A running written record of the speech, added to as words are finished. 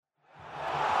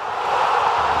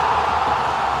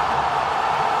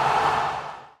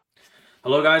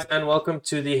Hello, guys, and welcome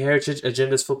to the Heritage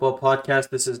Agendas Football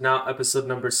Podcast. This is now episode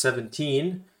number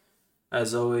 17.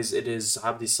 As always, it is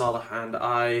Abdiisalah and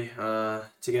I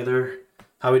together.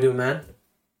 How we doing, man?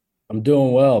 I'm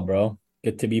doing well, bro.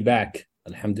 Good to be back.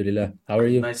 Alhamdulillah. How are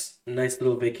you? Nice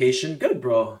little vacation. Good,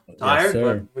 bro. Yes, Tired, but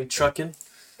sir. we trucking.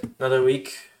 Another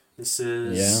week. This Yeah.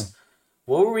 is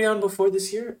what were we on before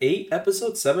this year? 8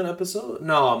 episodes? 7 episodes?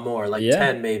 No, more like Yeah.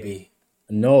 10 maybe.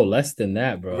 No, less than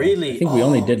that, bro. I Really? think we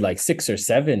only Oh, did like six or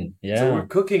seven. so we're Yeah.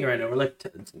 cooking right now. We're like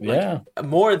Yeah.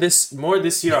 more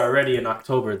this year already in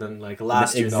October than like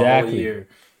last year the whole Exactly. year.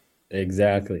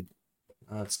 Exactly.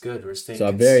 Oh, that's good. We're staying So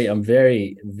I'm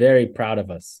very, very proud of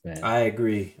us, man. I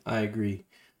agree. I agree.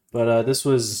 But this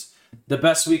was the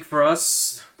best week for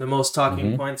us. The most talking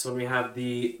Mm-hmm. points when we have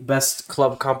the best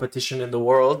club competition in the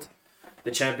world,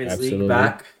 the Champions League Absolutely.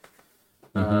 back.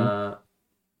 Mm-hmm. Uh,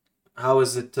 how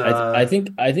is it? I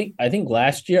think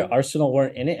last year Arsenal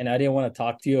weren't in it, and I didn't want to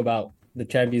talk to you about the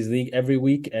Champions League every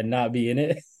week and not be in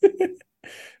it.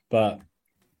 But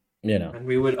And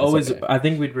we would that's always. okay. I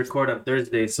think we'd record on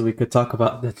Thursday so we could talk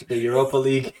about the Europa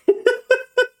League.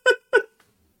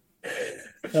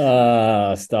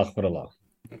 Astaghfirullah.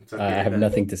 It's I okay have then.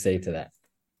 nothing to say to that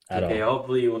It's at okay. all.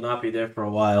 Hopefully, you will not be there for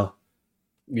a while.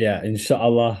 Yeah,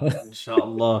 inshallah.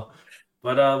 Inshallah.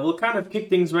 But we'll kind of kick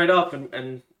things right off,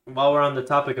 and while we're on the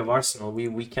topic of Arsenal,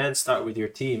 we can start with your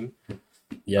team.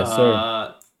 Yes, sir.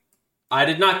 Uh, I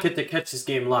did not get to catch this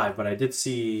game live, but I did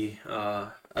see.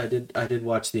 I did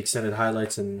watch the extended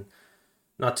highlights, and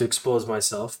not to expose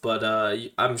myself, but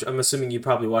I'm assuming you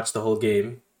probably watched the whole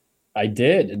game. I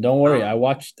did. Don't worry. Um.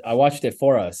 I watched it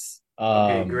for us.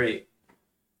 Okay. Great.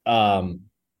 Um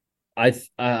I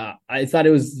thought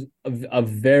it was a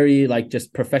very like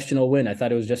just professional win. I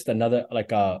thought it was just another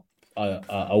like a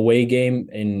away game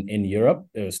in Europe.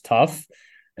 It was tough,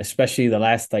 especially the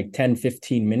last like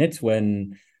 10-15 minutes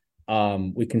when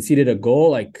we conceded a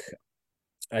goal like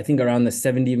I think around the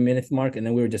 70-minute mark, and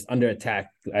then we were just under attack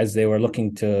as they were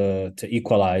looking to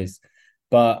equalize.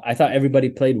 But I thought everybody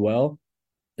played well.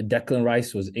 Declan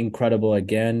Rice was incredible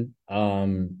again.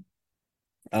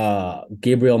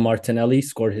 Gabriel Martinelli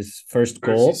scored his first First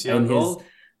goal UCL and his goal.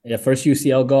 first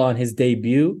UCL goal on his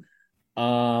debut.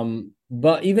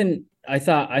 But even I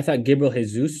thought Gabriel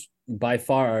Jesus by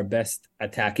far our best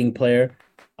attacking player.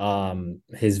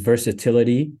 His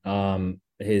versatility,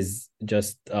 his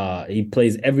just he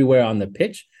plays everywhere on the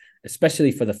pitch,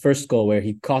 especially for the first goal where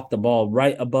he caught the ball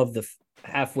right above the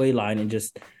halfway line and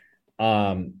just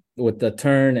with the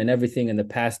turn and everything and the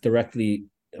pass directly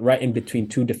right in between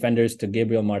two defenders to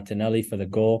Gabriel Martinelli for the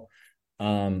goal.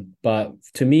 But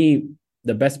to me,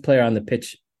 the best player on the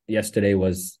pitch yesterday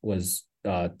was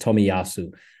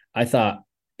Tomiyasu. I thought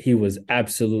he was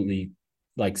absolutely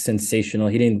like sensational.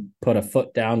 He didn't put a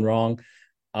foot down wrong.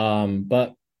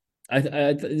 But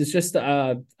it's just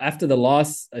after the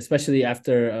loss, especially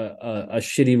after a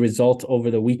shitty result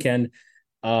over the weekend.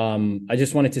 I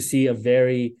just wanted to see a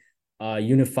very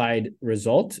unified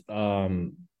result.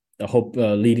 I hope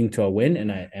leading to a win,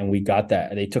 and we got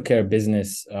that. They took care of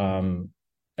business,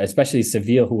 especially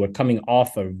Sevilla, who were coming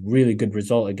off a really good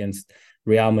result against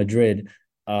Real Madrid,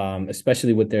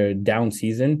 especially with their down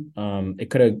season. It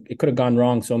could have gone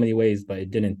wrong so many ways, but it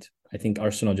didn't. I think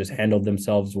Arsenal just handled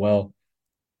themselves well.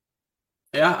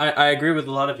 Yeah, I agree with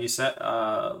a lot of you said.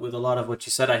 With a lot of what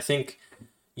you said, I think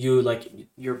you like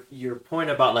your point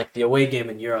about like the away game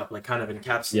in Europe, like kind of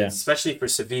encapsulates, Yeah. especially for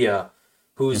Sevilla,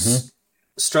 Mm-hmm. who's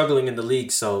struggling in the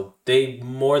league. So they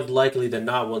more likely than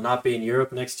not will not be in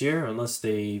Europe next year unless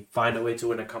they find a way to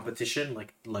win a competition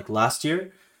like last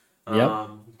year. Yep.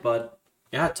 But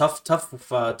yeah,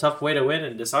 tough way to win.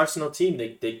 And this Arsenal team,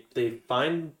 they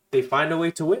find a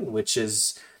way to win, which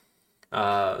is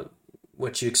uh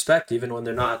what you expect, even when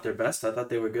they're not at their best. I thought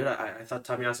they were good. I thought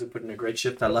Tomiyasu put in a great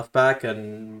shift at left back,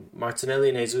 and Martinelli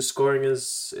and Jesus scoring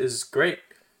is great.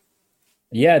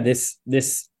 Yeah, this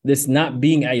not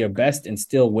being at your best and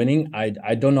still winning,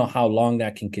 I don't know how long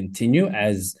that can continue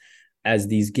as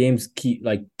these games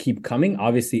keep coming.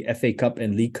 Obviously, FA Cup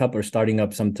and League Cup are starting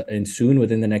up and soon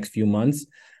within the next few months.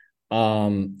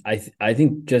 I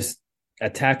think just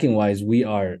attacking wise, we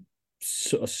are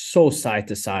so side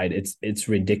to side. It's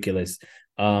ridiculous.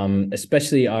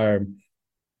 Especially our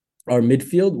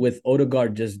midfield with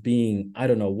Odegaard just being, I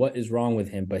don't know what is wrong with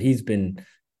him, but he's been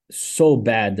so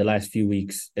bad the last few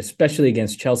weeks, especially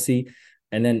against Chelsea,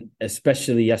 and then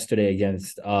especially yesterday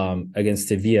against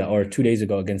Sevilla, or 2 days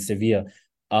ago against Sevilla.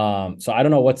 So I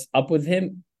don't know what's up with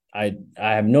him. I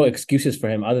have no excuses for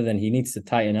him other than he needs to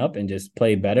tighten up and just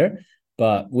play better.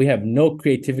 But we have no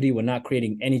creativity. We're not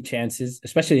creating any chances,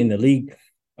 especially in the league.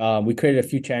 We created a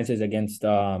few chances against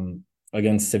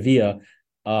against Sevilla.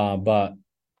 But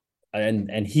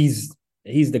he's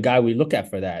the guy we look at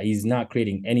for that. He's not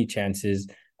creating any chances,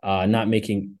 not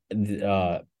making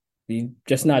he's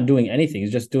just not doing anything.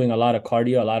 He's just doing a lot of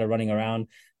cardio, a lot of running around.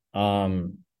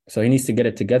 So he needs to get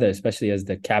it together, especially as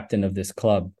the captain of this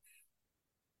club.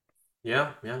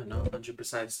 Yeah, yeah, no,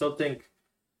 100%. I still think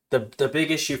the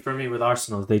big issue for me with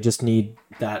Arsenal is they just need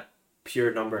that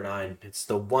pure number nine. It's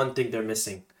the one thing they're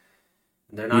missing.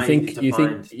 They're You not easy think to you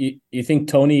think find. you think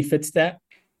Tony fits that?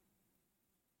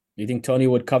 You think Tony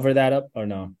would cover that up or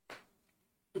no?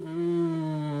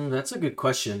 That's a good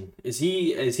question. Is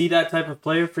he that type of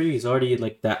player for you? He's already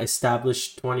like that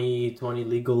established 2020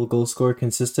 legal goal scorer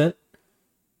consistent.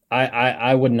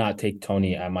 I would not take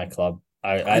Tony at my club.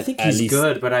 I I think at he's least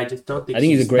good, but I just don't think I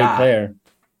think he's a he's great that. player.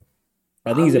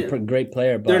 I think I he's a mean, great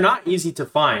player, they're but not easy to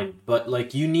find, but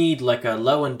like you need like a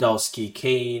Lewandowski,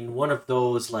 Kane, one of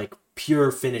those like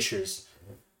pure finishers.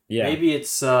 yeah. Maybe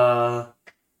it's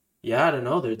yeah, I don't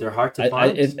know. They're hard to I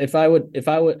find.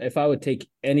 if I would take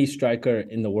any striker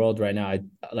in the world right now, I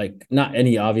like not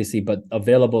any obviously, but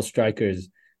available strikers,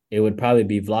 it would probably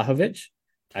be Vlahovic.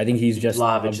 I think he's just a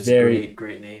Vlahovic is very great,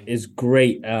 great name. is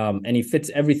great, and he fits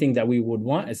everything that we would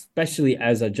want, especially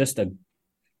as a just a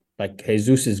like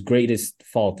Jesus's greatest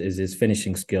fault is his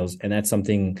finishing skills, and that's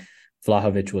something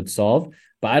Vlahovic would solve.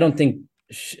 But I don't think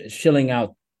shilling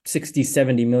out 60,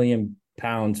 70 million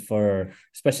pounds for,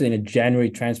 especially in a January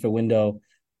transfer window,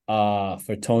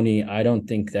 for Tony, I don't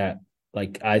think that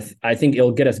like I think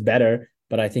it'll get us better,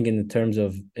 but I think in the terms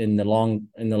of in the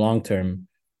long term,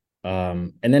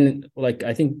 and then like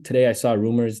I think today I saw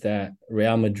rumors that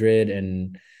Real Madrid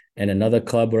and another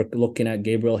club were looking at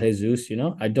Gabriel Jesus.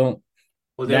 I don't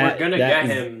Well, they were that gonna that get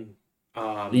is him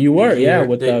you the were, yeah, year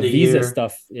with the the visa year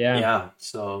stuff, yeah. yeah.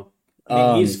 So I mean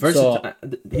he's So versatile.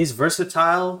 He's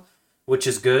versatile, which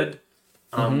is good.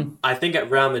 mhm. I think at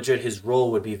Real Madrid his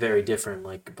role would be very different.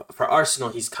 Like for Arsenal,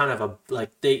 he's kind of a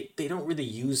like they don't really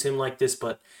use him like this,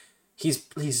 but he's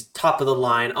top of the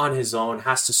line on his own,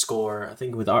 has to score. I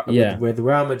think Yeah, with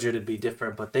Real Madrid it'd be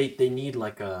different, but they need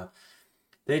like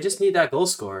they just need that goal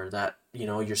scorer that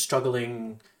you're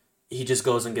struggling. He just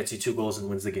goes and gets you two goals and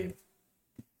wins the game.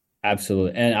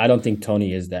 absolutely. And I don't think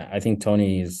Tony is that. I think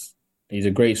Tony is he's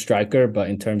a great striker, but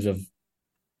in terms of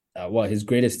what his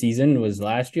greatest season was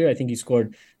last year, I think he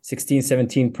scored 16,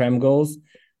 17 prem goals.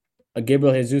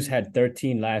 Gabriel Jesus had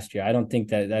 13 last year. I don't think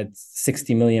that's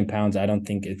 60 million pounds. I don't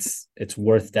think it's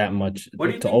worth that much What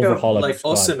do you to think of overhaul a like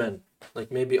squad. Osimhen?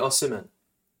 Like maybe Osimhen,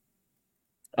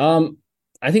 Um,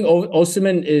 I think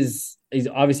Osimhen is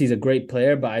obviously he's a great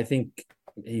player, but I think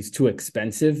he's too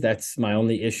expensive. That's my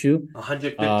only issue.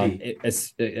 150.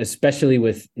 Especially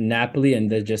with Napoli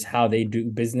and just how they do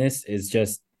business is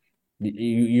just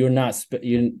you're not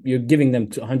you're giving them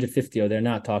to 150 or they're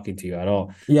not talking to you at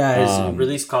all. Yeah, his Um,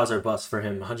 release calls are bust for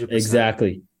him, 100%.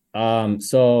 exactly.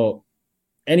 So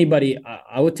anybody,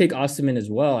 I would take Osimhen as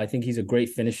well. I think he's a great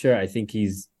finisher. I think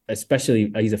he's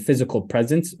a physical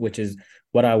presence, which is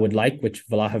what I would like, which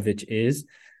Vlahovic is.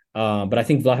 But I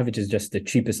think Vlahovic is just the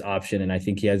cheapest option, and I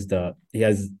think he has a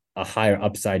higher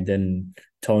upside than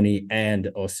Tony and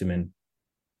Osimhen.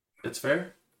 That's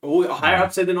fair. Oh, higher Yeah,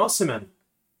 upside than Osimhen.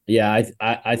 yeah.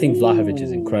 I think Vlahovic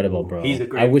is incredible, Ooh, he's a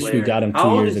bro. I great wish we player. got him two How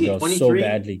old years is he? ago so 23?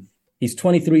 badly. He's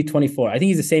 23, 24. I think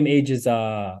he's the same age as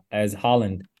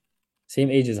Holland. Same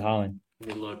age as Holland. Let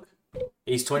me look.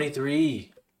 He's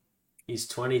 23. He's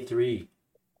 23.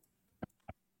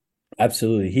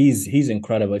 Absolutely. He's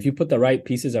incredible. If you put the right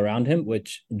pieces around him,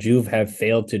 which Juve have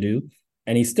failed to do,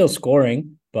 and he's still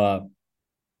scoring, but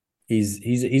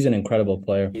he's an incredible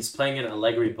player. He's playing in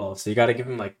Allegri ball, so you got to give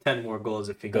him like 10 more goals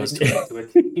if he goes to a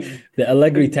team. The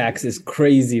Allegri tax is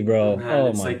crazy, bro. Man, Oh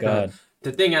it's my like the God.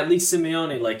 the thing. At least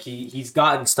Simeone, like he's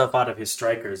gotten stuff out of his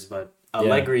strikers, but Yeah.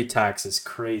 Allegri tax is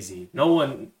crazy. No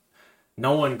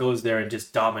one goes there and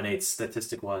just dominates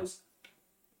statistic wise.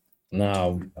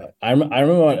 No, I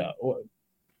remember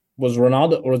was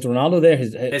Ronaldo there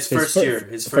His first year,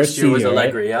 his first first year was season, right?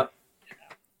 Allegri. Yep,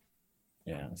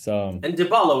 Yeah. So and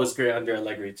Dybala was great under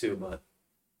Allegri too. But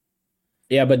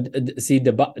yeah, but see,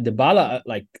 Dybala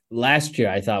like last year,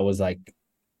 I thought was like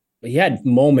he had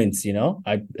moments,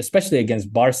 especially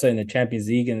against Barca in the Champions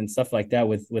League and stuff like that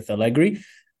with Allegri.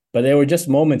 But there were just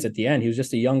moments at the end. He was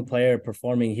just a young player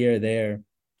performing here or there.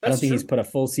 I don't that's think he's true. put a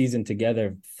full season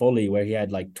together fully where he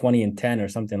had like 20 and 10 or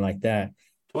something like that.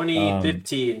 Um,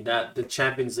 2015, that the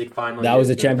Champions League final that year, was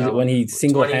a that champion when one. he 20,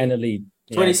 single-handedly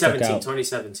took 2017, out.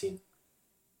 2017.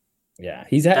 Yeah,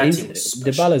 That he's team was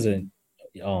special. Dybala's a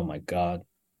oh my God.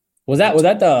 Was that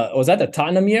the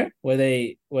Tottenham year where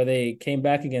they came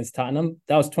back against Tottenham?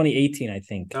 That was 2018, I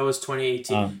think. That was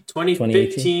 2018. 2018.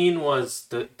 2015 was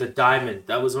the Diamond.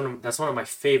 That's one of my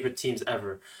favorite teams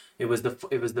ever. It was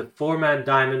the four-man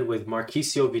diamond with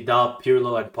Marquisio, Vidal,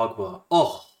 Pirlo, and Pogba.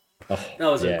 Oh, Oh, that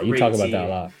was a yeah, you talk great about that a team.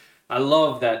 lot. I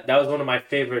love that. That was one of my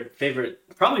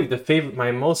probably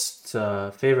my most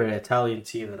favorite Italian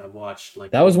team that I've watched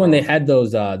like That was when they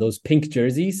overall. had those pink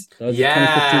jerseys. That was the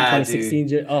 2015, Yeah, twenty dude.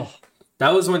 sixteen Oh,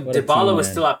 That was when what a team, Dybala was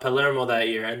still man. at Palermo that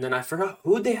year, and then I forgot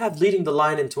who they had leading the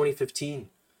line in 2015.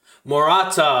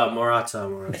 Morata.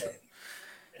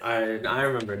 I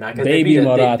remember now because Baby they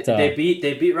Morata.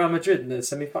 beat Real Madrid in the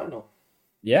semifinal.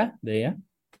 Yeah.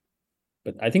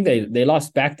 But I think they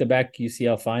lost back-to-back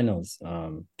UCL finals.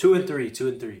 2-3,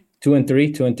 2-3.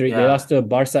 2-3. They Yeah, lost to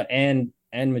Barca and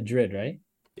Madrid, right?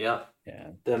 yeah. Yeah.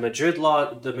 The Madrid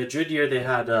year they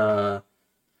had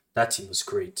that team was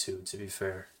great too. To be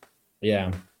fair,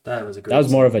 Yeah. that was a That great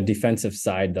was more of team. a defensive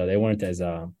side though. They weren't as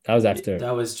that was after.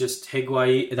 That was just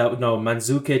Higuain. That no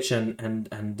Mandzukic and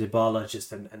Dybala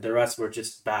just and the rest were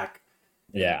just back.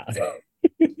 Yeah.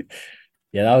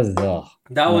 Yeah, that was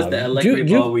That was no. the Allegri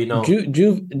ball we know.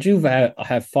 Juve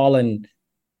have fallen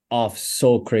off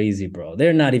so crazy, bro.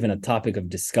 They're not even a topic of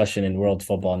discussion in world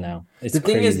football now. It's The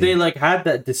thing is, they crazy. like had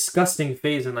that disgusting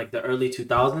phase in like the early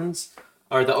 2000s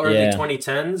or the early Yeah.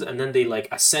 2010s, and then they like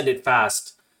ascended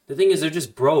fast. The thing is, they're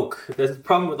just broke. The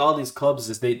problem with all these clubs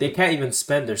is they can't even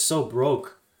spend. They're so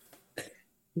broke.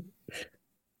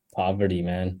 Poverty,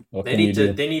 man. What They can you need to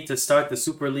do? they need to start the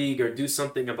Super League or do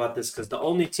something about this because the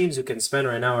only teams who can spend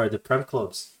right now are the Prem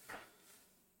clubs.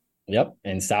 Yep.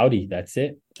 And Saudi, that's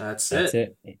it. That's That's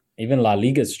it. it. Even La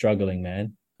Liga's struggling,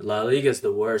 man. La Liga is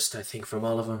the worst, I think, from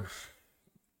all of them.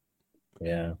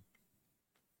 Yeah.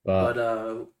 But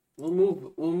But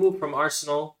we'll move from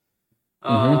Arsenal hmm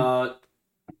uh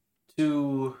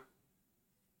to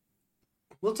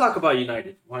we'll talk about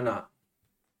United. Why not?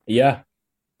 yeah,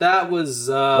 That was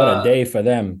what a day for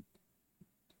them.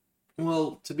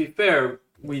 well, to be fair,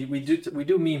 we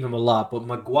do meme him a lot, but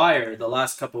Maguire the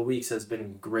last couple of weeks has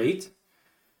been great,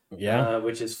 Yeah.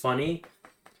 which is funny.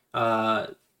 Uh,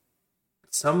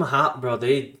 somehow, bro,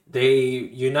 they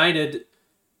United.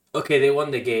 Okay, they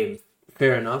won the game.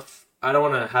 Fair enough. I don't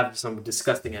want to have some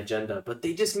disgusting agenda, but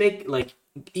they just make like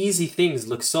easy things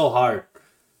look so hard.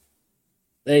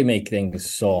 They make things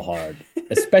so hard,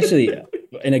 especially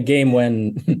in a game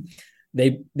when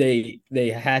they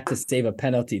had to save a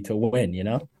penalty to win, you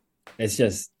know? It's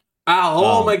just At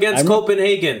home I against remember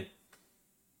Copenhagen.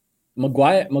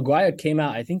 Maguire came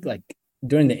out, I think like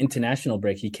during the international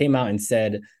break, he came out and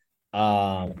said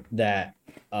that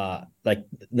like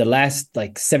the last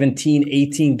like 17,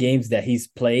 18 games that he's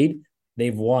played,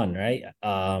 they've won, right?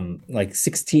 Like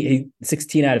 16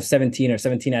 out of 17 or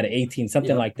 17 out of 18, something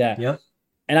Yep. like that. Yep.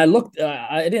 And I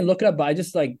didn't look it up, but I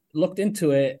just like looked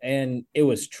into it and it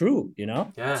was true, you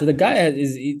know? Yeah. So the guy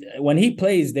when he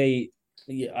plays,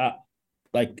 uh,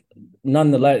 like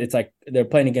nonetheless, it's like they're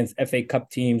playing against FA Cup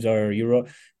teams or Euro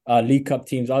League Cup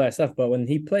teams, all that stuff. But when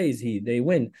he plays, they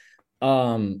win.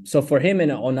 So for him and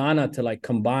Onana to like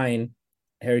combine,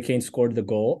 Harry Kane scored the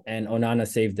goal and Onana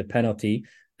saved the penalty,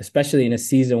 especially in a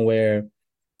season where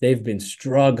they've been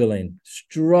struggling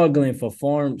for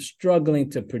form, struggling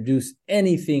to produce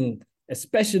anything,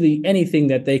 especially anything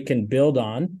that they can build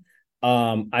on.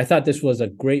 I thought this was a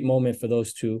great moment for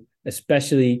those two,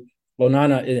 especially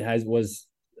Onana was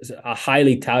a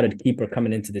highly touted keeper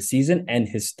coming into the season, and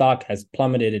his stock has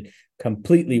plummeted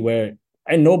completely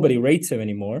and nobody rates him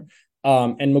anymore.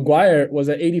 And Maguire was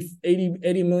an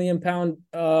 80 million pound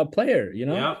player, you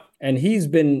know, Yep. and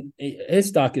his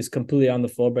stock is completely on the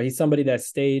floor, but he's somebody that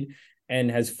stayed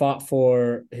and has fought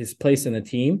for his place in the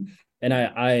team. And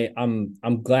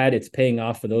I'm glad it's paying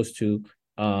off for those two.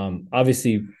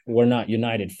 Obviously we're not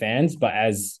United fans, but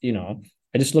as you know,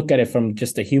 I just look at it from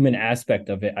just the human aspect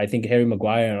of it. I think Harry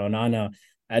Maguire and Onana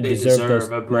had They deserved deserve those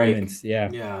a break. moments. Yeah.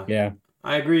 Yeah. Yeah.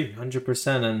 I agree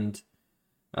 100%. And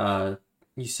uh,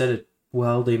 you said it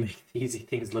well. They make the easy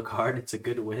things look hard. It's a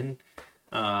good win.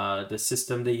 The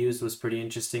system they used was pretty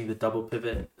interesting. The double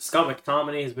pivot. Scott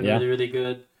McTominay has been Yeah. really, really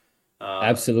good. Uh,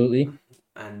 Absolutely.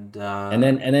 and And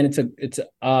then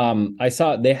I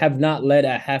saw they have not led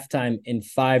at halftime in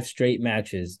 5 straight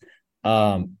matches.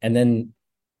 And then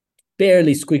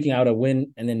barely squeaking out a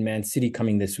win, and then Man City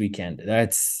coming this weekend.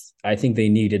 I think they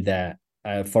needed that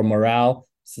for morale.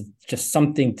 So just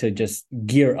something to just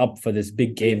gear up for this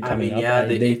big game I coming mean, up. yeah.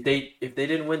 If they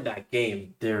didn't win that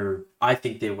game, I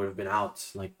think they would have been out.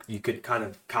 Like you could kind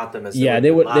of count them as they would Yeah, have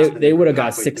been last, and they they would were have got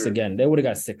halfway six through. again. They would have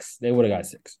got six.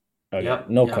 Okay, Yep,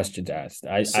 no yep. questions asked.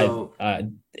 So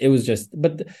It was just,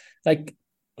 but like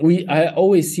I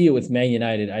always see it with Man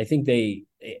United. I think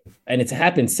and it's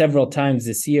happened several times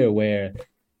this year where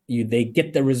they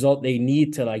get the result they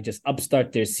need to like just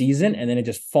upstart their season, and then it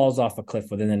just falls off a cliff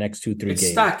within the next 2-3 it's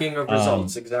games. stacking of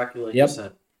results, exactly like you Yep,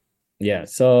 said. yeah.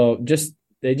 So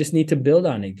they just need to build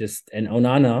on it. And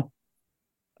Onana,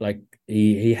 like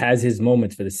he has his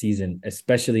moments for the season,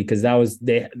 especially because that was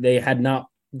they had not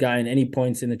gotten any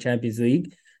points in the Champions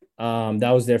League.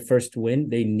 That was their first win.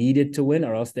 They needed to win,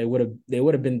 or else they would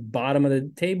have been bottom of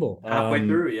the table. Halfway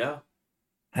through, yeah.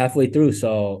 Halfway through.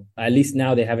 So at least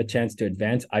now they have a chance to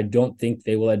advance. I don't think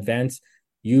they will advance.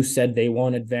 You said they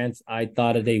won't advance. I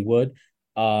thought they would.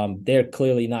 They're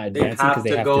clearly not They advancing because have they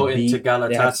to have to go into beat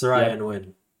Galatasaray and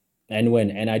win. and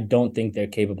win. And I don't think they're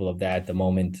capable of that at the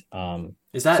moment.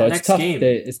 Is So that it's next tough. game?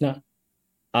 It's not.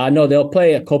 No, they'll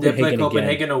play a They play Copenhagen again.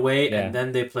 Copenhagen away, and Yeah,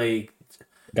 then they play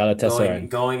Galatasaray.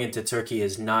 going into Turkey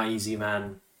is not easy,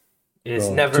 man. It is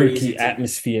Bro, never easy Turkey to.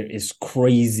 atmosphere is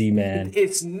crazy, man.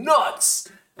 It's nuts.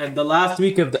 And the last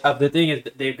week of the thing is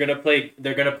they're gonna play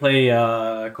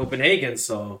Copenhagen.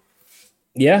 So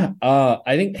Yeah,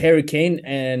 I think Harry Kane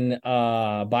and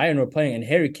Bayern were playing, and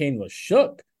Harry Kane was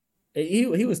shook. He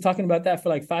was talking about that for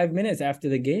like 5 minutes after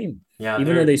the game, yeah, even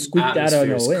though their they squeaked out on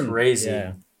atmosphere a is win. crazy.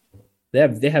 Yeah,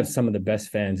 they have some of the best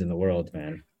fans in the world,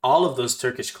 man. All of those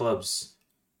Turkish clubs.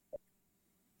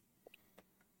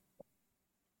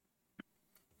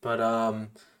 But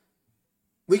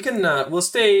we can we'll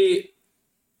stay.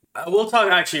 We'll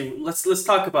talk. Actually, let's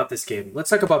talk about this game. Let's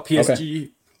talk about Okay.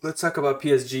 PSG. Let's talk about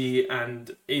PSG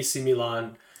and AC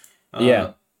Milan.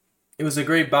 Yeah, It was a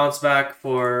great bounce back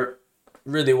for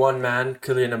really one man,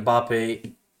 Kylian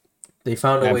Mbappe. They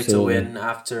found a way to absolutely. win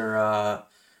after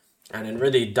and in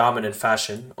really dominant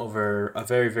fashion over a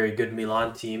very very good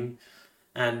Milan team.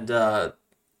 And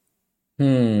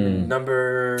Hmm.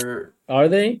 number Are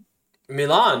they?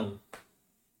 Milan,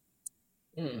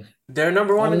 Hmm. they're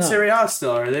number one I'm in not. Serie A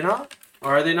still, are they not?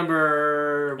 Or are they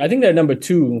number? I think they're number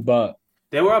two, but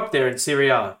They were up there in Serie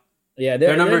A. yeah, They're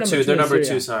they're number number two. They're two in number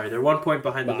Syria. two. Sorry, they're 1 point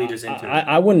behind the But leaders Inter.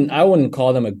 I wouldn't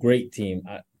call them a great team.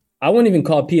 I wouldn't even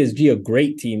call PSG a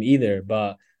great team either.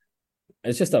 But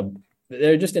it's just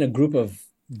they're just in a group of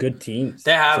good teams.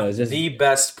 They So it's have just the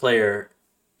best player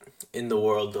in the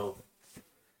world, though.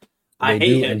 I they hate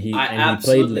do, him. and he I and he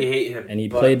played absolutely hate him. and he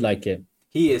played But like it.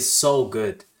 he is so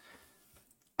good.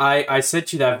 I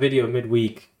sent you that video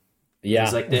midweek. It was Yeah,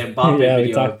 like the Mbappe yeah. We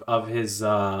video talked. of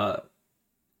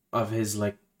his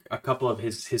like a couple of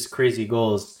his crazy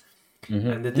goals.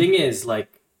 And the Mm-hmm. thing is, like,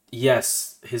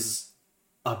 yes, he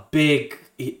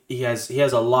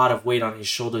has a lot of weight on his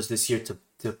shoulders this year to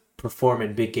perform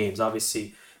in big games.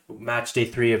 Obviously, match day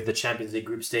 3 of the Champions League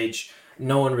group stage,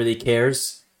 no one really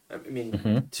cares. I mean,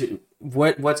 Mm-hmm. to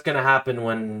what's gonna happen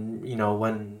when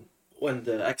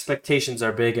the expectations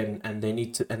are big and they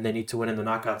need to win in the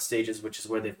knockout stages, which is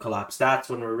where they've collapsed. That's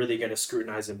when we're really gonna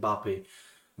scrutinize Mbappe.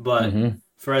 But Mm-hmm.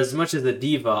 for as much as a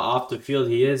diva off the field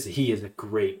he is a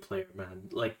great player, man.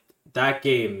 Like that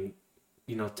game,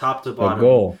 top to The bottom,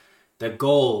 goal. the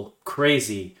goal,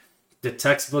 crazy. The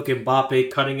textbook Mbappe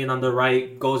cutting in on the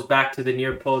right goes back to the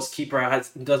near post. Keeper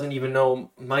doesn't even know.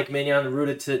 Mike Maignan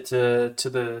rooted to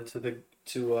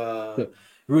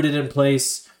rooted in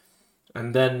place,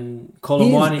 and then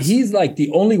Colomwani's. He's like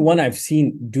the only one I've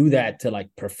seen do that to like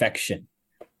perfection,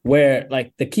 where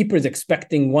like the keeper is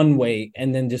expecting one way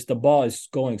and then just the ball is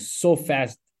going so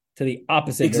fast to the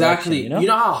opposite direction, Exactly. You know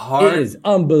how It hard is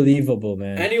unbelievable,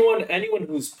 man. anyone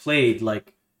who's played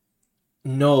like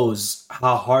knows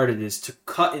how hard it is to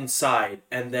cut inside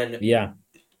and then Yeah.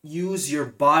 use your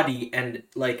body and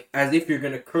like as if you're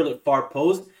gonna curl it far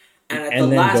post and at the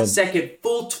And then last go, second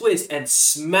full twist and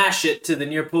smash it to the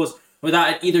near post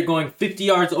without it either going 50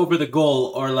 yards over the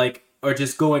goal or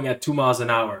just going at 2 miles an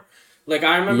hour. Like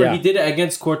I remember he yeah. did it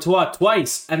against Courtois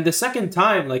twice, and the second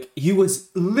time, like he was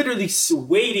literally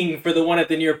waiting for the one at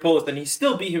the near post, and he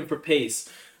still beat him for pace,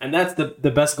 and that's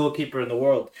the best goalkeeper in the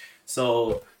world.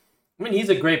 So I mean, he's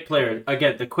a great player.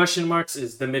 Again, the question marks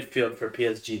is the midfield for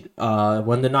PSG.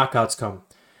 When the knockouts come,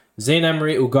 Zayn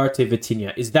Emery, Ugarte,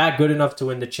 Vitinha, is that good enough to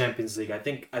win the Champions League? I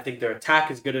think their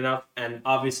attack is good enough, and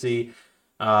obviously,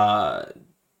 uh,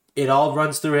 it all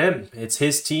runs through him. It's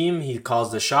his team. He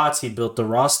calls the shots. He built the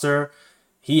roster.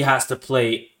 He has to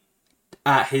play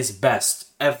at his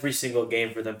best every single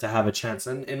game for them to have a chance,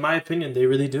 and in my opinion, they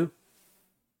really do.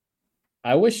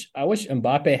 I wish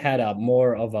Mbappe had a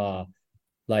more of a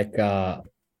like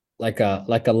like a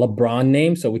LeBron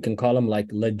name, so we can call him like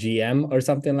Le GM or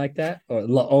something like that, or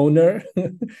Le Owner.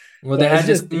 Well, they But it's had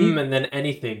just just he and then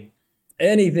anything.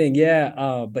 anything,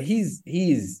 yeah. But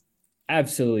he's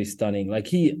absolutely stunning. Like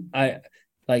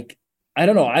I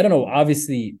don't know.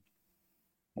 Obviously,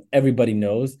 everybody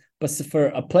knows, but for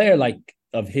a player like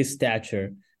of his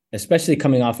stature, especially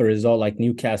coming off a result like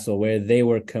Newcastle, where they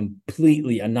were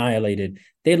completely annihilated,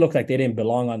 they looked like they didn't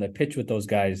belong on the pitch with those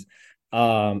guys.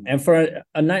 And for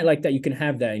a night like that, you can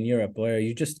have that in Europe where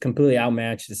you just completely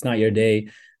outmatched. It's not your day.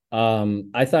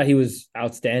 I thought he was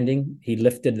outstanding. He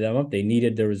lifted them up. They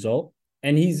needed the result,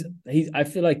 and he's. I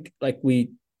feel like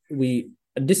we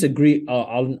disagree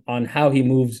on how he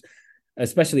moves,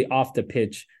 especially off the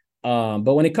pitch.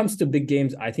 But when it comes to big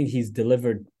games, I think he's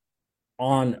delivered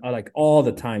on like all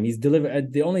the time. He's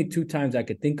delivered. The only two times I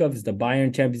could think of is the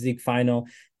Bayern Champions League final,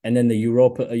 and then the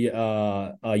Europa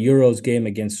Euros game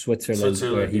against Switzerland,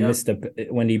 where Switzerland,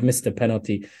 yep. when he missed the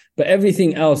penalty. But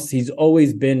everything else, he's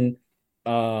always been.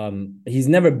 He's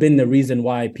never been the reason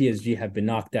why PSG have been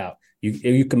knocked out.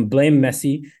 You can blame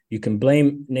Messi, you can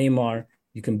blame Neymar,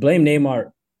 you can blame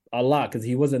Neymar a lot because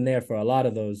he wasn't there for a lot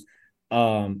of those.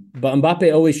 But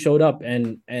Mbappe always showed up,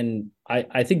 and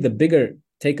I think the bigger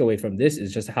takeaway from this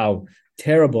is just how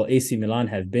terrible AC Milan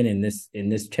have been in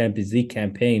this Champions League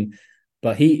campaign.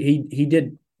 But he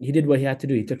did what he had to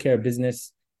do. He took care of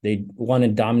business. They won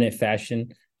in dominant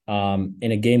fashion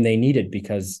in a game they needed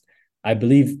because I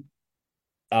believe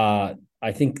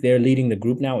I think they're leading the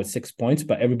group now with 6 points,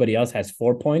 but everybody else has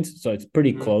 4 points, so it's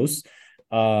pretty close.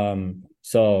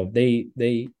 So they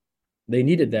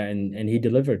needed that, and he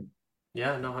delivered.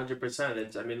 Yeah, no, 100%.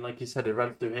 It's, I mean, like you said, it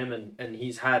runs through him, and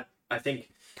he's had, I think,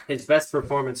 his best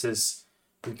performances.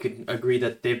 We could agree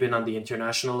that they've been on the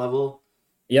international level.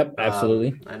 Yep,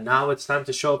 absolutely. And now it's time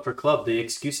to show up for club. The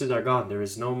excuses are gone. There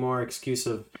is no more excuse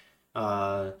of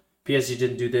PSG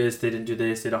didn't do this, they didn't do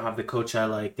this, they don't have the coach I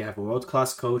like. They have a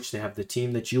world-class coach. They have the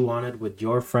team that you wanted with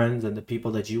your friends and the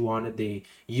people that you wanted.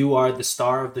 You are the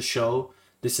star of the show.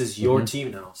 This is your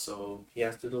team now, so he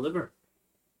has to deliver.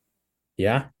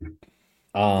 Yeah.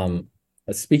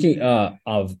 Speaking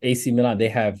of AC Milan, they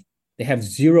have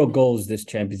 0 goals this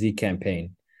Champions League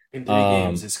campaign. In 3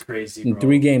 games is crazy, in bro.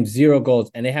 3 games, 0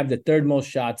 goals, and they have the third most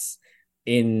shots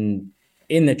in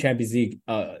the Champions League.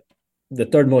 The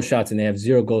third most shots, and they have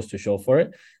 0 goals to show for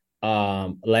it.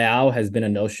 Leao has been a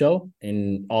no-show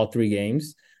in all 3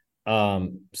 games.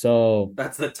 So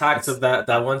That's the tax of that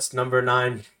once number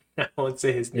 9. I won't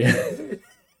say his name.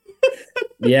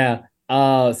 yeah.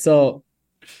 So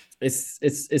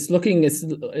it's looking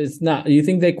it's not. You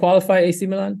think they qualify AC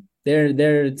Milan? They're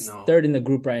No. third in the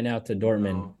group right now to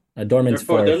Dortmund. No. Dortmund's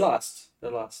fourth. They're lost.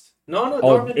 No, Oh,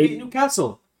 Dortmund beat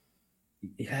Newcastle.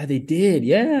 Yeah, they did.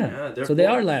 Yeah. So they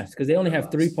are last because they only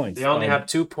have 3 points. They only have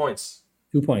 2 points.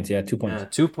 2 points. Yeah, 2 points. Yeah,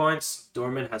 2 points.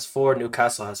 Dortmund has 4.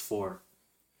 Newcastle has 4.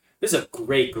 This is a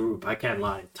great group. I can't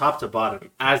lie. Top to bottom,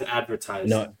 as advertised.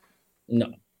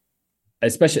 No.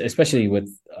 Especially with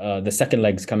the second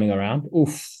legs coming around.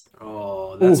 Oof.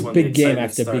 Oh, that's when big game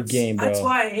after big game, bro. That's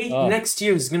why I hate next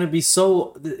year. Is gonna be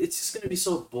so. It's just gonna be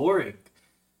so boring.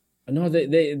 No,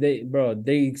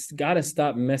 they gotta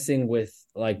stop messing with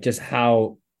like just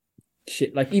how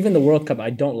shit. Like even the World Cup,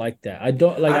 I don't like that. I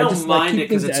don't mind like, it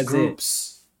because it's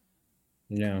groups.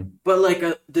 Yeah, but like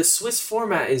the Swiss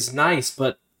format is nice,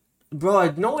 but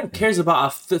bro, no one cares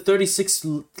about a 36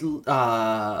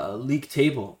 league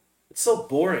table. It's so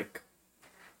boring.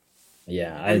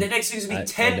 Yeah, and the next week's gonna be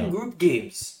 10 group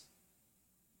games.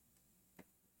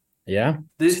 Yeah,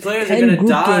 these players are gonna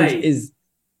die.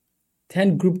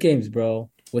 10 group games, bro,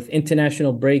 with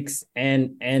international breaks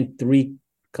and 3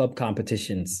 club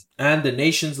competitions. And the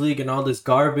Nations League and all this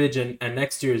garbage, and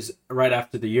next year is right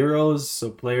after the Euros, so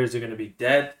players are going to be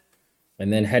dead.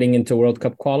 And then heading into World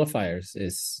Cup qualifiers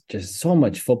is just so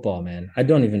much football, man. I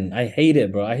hate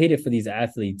it, bro. I hate it for these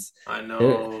athletes. I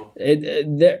know.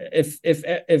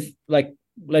 If like,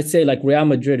 let's say like Real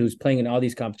Madrid, who's playing in all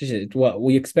these competitions, what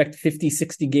we expect 50,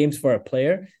 60 games for a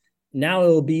player. Now it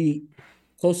will be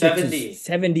closer 70. To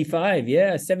 75.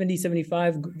 Yeah, 70,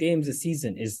 75 games a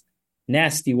season is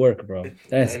nasty work, bro.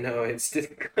 I know. It's just...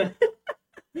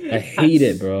 I hate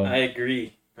it, bro. I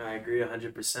agree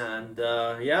 100%.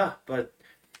 And yeah, but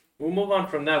we'll move on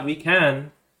from that. We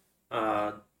can,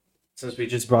 since we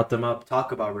just brought them up,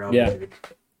 talk about Real Madrid.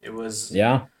 It was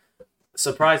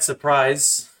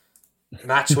surprise,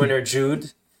 match winner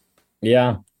Jude.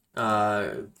 Yeah.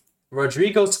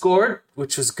 Rodrigo scored,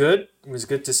 which was good. It was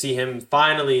good to see him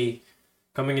finally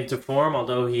coming into form,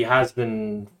 although he has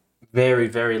been very,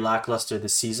 very lackluster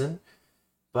this season.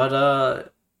 But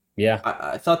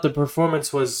I thought the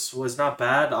performance was not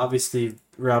bad. Obviously,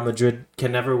 Real Madrid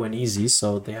can never win easy,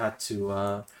 so they had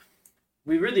to.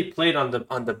 We really played on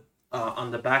the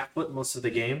on the back foot most of the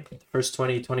game. The first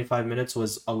 20, 25 minutes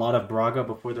was a lot of Braga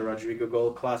before the Rodrigo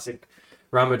goal. Classic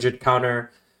Real Madrid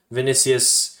counter.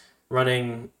 Vinicius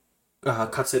running,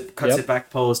 cuts it Yep. back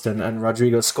post, and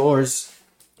Rodrigo scores.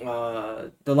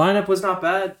 The lineup was not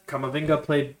bad. Camavinga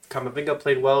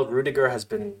played well. Rudiger has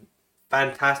been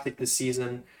fantastic this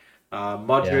season. Yeah.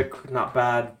 Modric not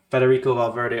bad. Federico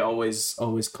Valverde always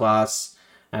class,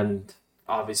 and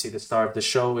obviously the star of the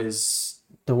show is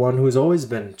the one who's always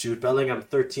been Jude Bellingham.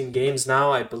 13 games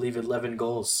now, I believe 11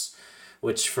 goals,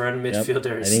 which for a Yep.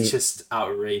 midfielder I is think just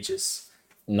outrageous.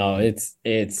 no, it's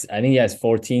I think he has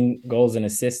 14 goals and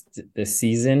assists this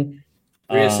season.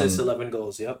 3 assists, Um 11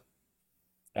 goals. Yep.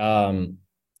 um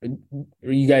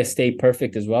you guys stay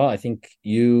perfect as well. I think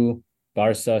you,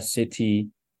 Barca, City,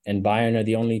 and Bayern are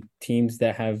the only teams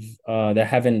that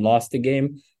haven't lost a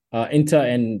game. Inter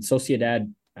and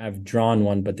Sociedad have drawn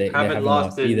one, but they Haven't haven't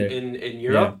lost lost in either. in Yeah.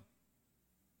 Europe.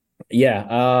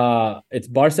 Yeah, it's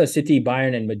Barca, City,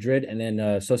 Bayern, and Madrid, and then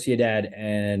Sociedad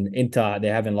and Inter. They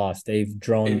haven't lost. In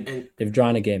They've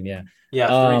drawn a game. Yeah,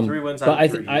 Yeah, three wins out but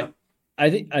of three. Yep.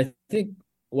 I think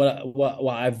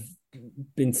what I've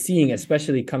been seeing,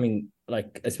 especially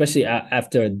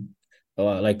after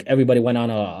like everybody went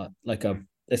on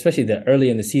especially the early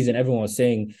in the season, everyone was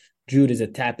saying Jude is a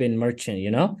tap in merchant.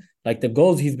 Like the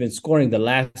goals he's been scoring the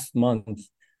last month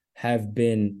have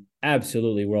been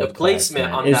absolutely The world class, placement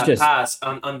man. on It's that just pass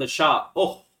on the shot.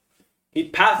 Oh, he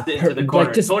passed it into the like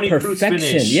corner. just Tony Cruz perfection.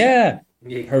 finish. Yeah,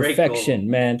 Yeah, great goal. perfection,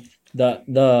 man.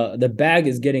 The bag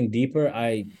is getting deeper.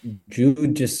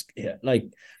 Jude just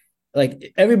like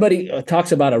everybody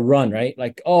talks about a run, right?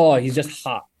 Like, oh, he's just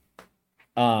hot.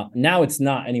 Now it's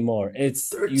not anymore.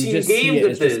 It's you 13 just see games it.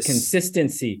 of It's just this.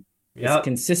 consistency. It's Yep.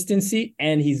 consistency,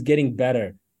 and he's getting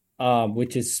better,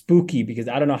 which is spooky because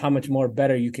I don't know how much more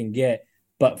better you can get.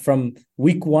 But from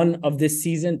week one of this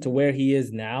season to where he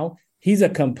is now, he's a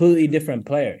completely different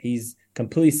player. He's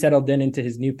completely settled into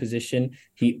his new position.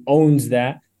 He owns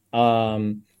that.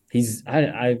 He's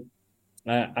I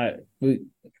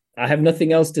I have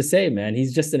nothing else to say, man.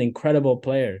 He's just an incredible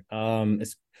player.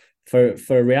 For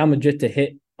Real Madrid to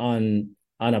hit on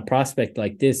a prospect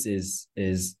like this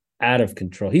is out of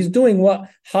control. He's doing what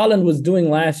Haaland was doing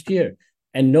last year,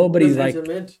 and nobody's As a like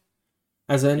mid.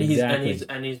 As in exactly.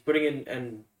 he's putting in,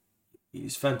 and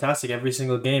he's fantastic every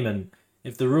single game. And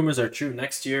if the rumors are true,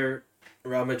 next year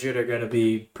Real Madrid are going to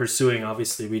be pursuing.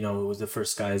 Obviously, we know who the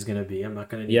first guy is going to be. I'm not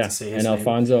going to need to Yeah, say and his name.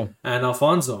 Alfonso, And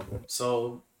Alfonso.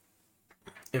 So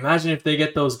imagine if they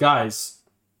get those guys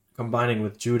combining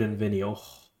with Jude and Vinny. Oh,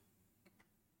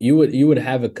 you would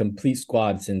have a complete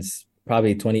squad since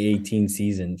probably 2018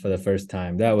 season for the first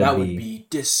time. That would that would be be yeah.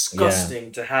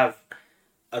 disgusting to have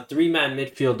a three-man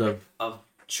midfield of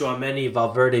Chouameni,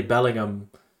 Valverde, Bellingham,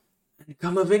 and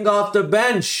Camavinga off the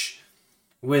bench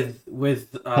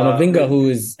Kamavinga,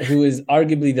 with who is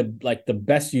arguably the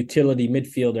best utility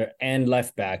midfielder and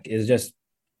left back, is just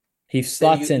he then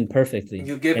slots in perfectly,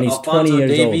 you give and he's 20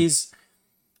 years old.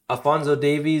 Alfonso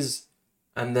Davies,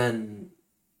 and then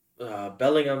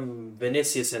Bellingham,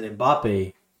 Vinicius, and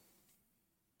Mbappe.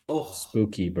 Oh,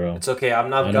 Spooky, bro. it's okay. I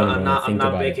don't even want to I'm think not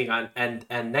about it. making on. And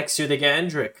next year they get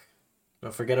Endrick.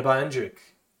 Don't forget about Endrick.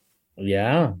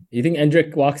 Yeah, you think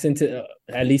Endrick walks into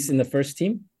at least in the first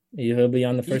team? He'll be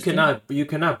on the first team. You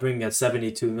cannot bring at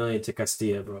 72 million to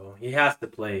Castilla, bro. He has to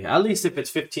play. At least if it's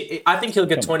 15. I think he'll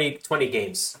get Come on. 20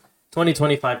 games.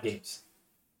 25 games.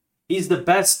 He's the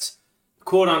best,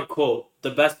 quote unquote,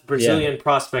 the best Yeah, Brazilian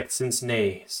prospect since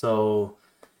Ney. So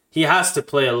he has to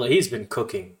play. He's been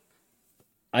cooking.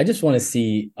 I just want to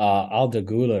see Alda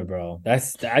Guler, bro. I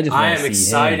just I want to am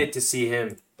see him. excited to see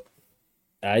him.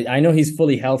 I know he's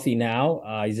fully healthy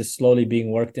now. He's just slowly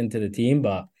being worked into the team,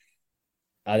 but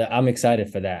I'm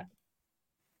excited for that.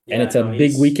 And Yeah, it's a no,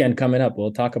 big he's. weekend coming up.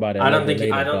 We'll talk about it a little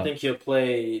bit I later, don't but think he'll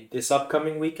play this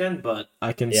upcoming weekend, but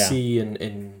I can yeah, see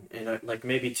in like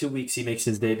maybe 2 weeks he makes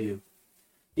his debut.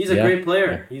 He's a yeah, great yeah.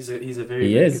 player. He's a He very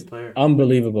good is player.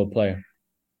 unbelievable player.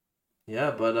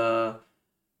 Yeah, but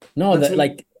No, let's that move.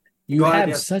 like you Go ahead. have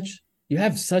Yeah, such you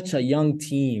have such a young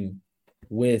team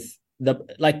with the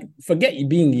like forget you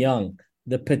being young.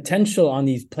 The potential on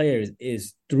these players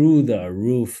is through the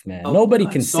roof, man. oh Nobody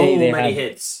God, can say so they many have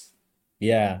hits.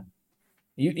 yeah.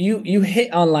 You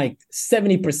hit on like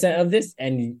 70% of this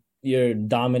and you're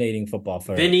dominating football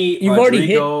for it. Vinny, You've already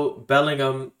hit Rodrigo,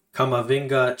 Bellingham,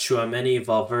 Camavinga, Chouameni,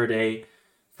 Valverde,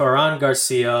 Ferran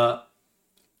Garcia.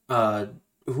 Uh,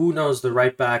 who knows the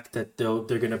right back that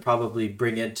they're gonna probably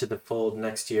bring into the fold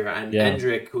next year, and yeah.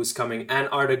 Endrick who's coming, and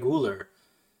Arda Guler.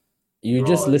 You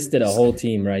just Bro, listed a whole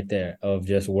team right there of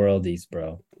just worldies,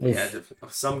 bro. yeah, Oof.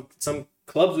 some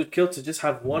clubs would kill to just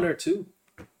have one or two.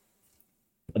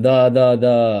 The the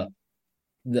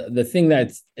the the thing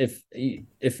that's if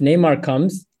Neymar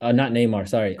comes, not Neymar,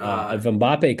 sorry, if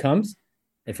Mbappe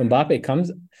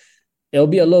comes, it'll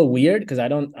be a little weird because I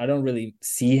don't really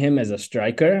see him as a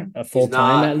striker, a full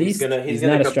time at least. He's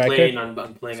not gonna a striker. complain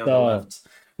on playing on the So left.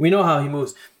 We know how he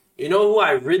moves. You know who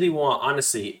I really want,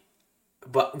 honestly,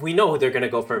 but we know who they're gonna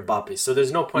go for Mbappe. So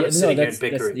there's no point yeah, in no, sitting here and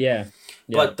bickering. yeah,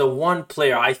 yeah. But the one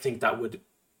player I think that would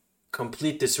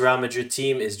complete this Real Madrid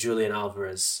team is Julian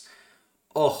Alvarez.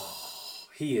 Oh,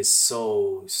 he is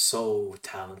so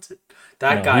talented.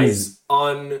 That No, guy is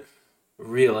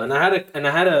unreal. And I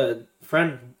had a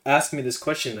friend ask me this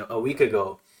question a week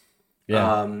ago.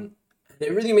 Yeah.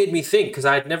 It really made me think because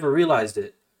I had never realized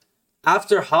it.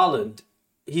 After Haaland,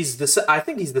 I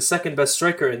think he's the second best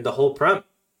striker in the whole Prem.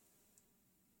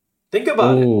 Think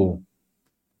about it. Ooh.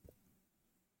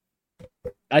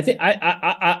 I think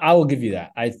I will give you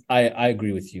that. I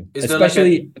agree with you, Is there like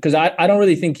especially because I don't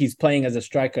really think he's playing as a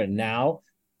striker now,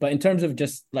 but in terms of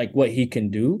just like what he can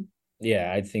do,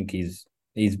 yeah, I think he's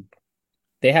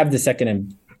they have the second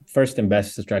and first and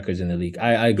best strikers in the league.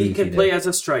 I agree He with you can play there. as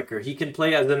a striker. He can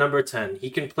play as the number 10. He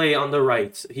can play on the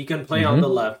right. He can play on the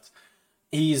Mm-hmm. left.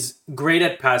 He's great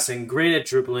at passing, great at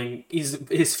dribbling.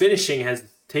 His finishing has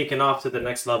taken off to the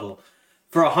next level.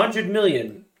 For 100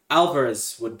 million,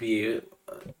 Alvarez would be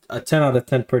a 10 out of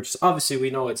 10 purchase. Obviously, we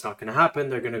know it's not going to happen.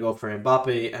 They're going to go for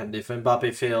Mbappe, and if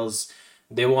Mbappe fails,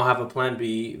 they won't have a plan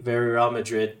B. Very Real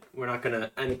Madrid. We're not going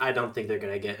to, and I don't think they're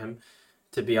going to get him,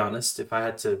 to be honest, if I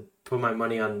had to put my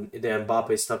money on the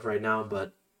Mbappe stuff right now,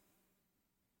 but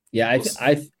Yeah, we'll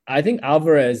see. I think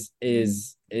Alvarez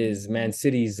is Man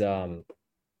City's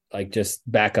like just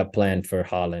backup plan for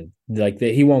Haaland. Like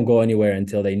he won't go anywhere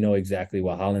until they know exactly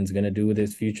what Haaland's gonna do with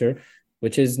his future,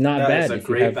 which is not That is bad a if you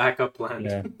great have. backup plan.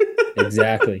 Yeah,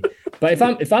 exactly. But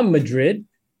if I'm Madrid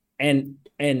and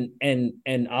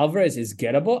Alvarez is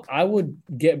gettable, I would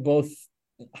get both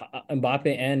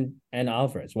Mbappe and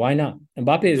Alvarez. Why not?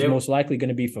 Mbappe is They, most likely going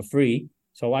to be for free,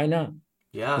 so why not?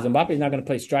 yeah. Because Mbappe is not going to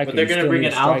play striker. But they're You gonna still bring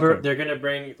need a an Albert. striker. They're gonna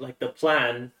bring like the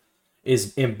plan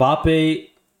is Mbappe,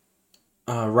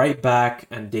 right back,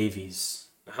 and Davies.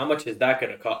 How much is that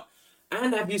gonna cost?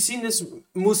 And have you seen this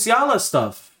Musiala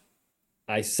stuff?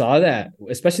 I saw that,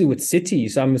 especially with City. You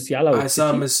saw Musiala I with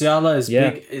saw City. Musiala is Yeah,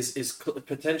 big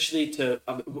potentially to.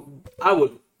 I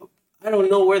would. I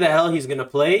don't know where the hell he's gonna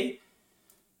play.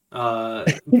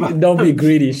 But don't be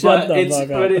greedy. Shut but the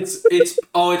fuck up.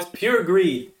 it's pure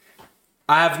greed.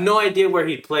 I have no idea where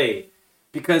he'd play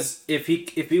because if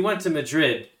he went to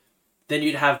Madrid, then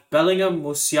you'd have Bellingham,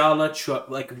 Musiala,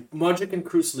 like Modric and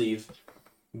Kroos leave,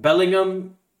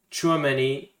 Bellingham,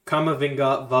 Chouameni,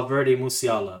 Camavinga, Valverde,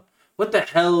 Musiala. What the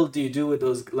hell do you do with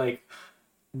those? Like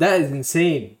that is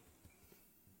insane.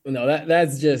 No,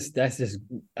 that's just.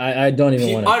 I don't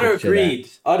even want to Utter picture that. greed.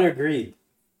 Utter greed.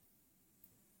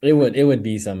 It would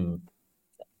be some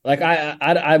like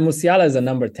Musiala is a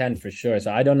number 10 for sure.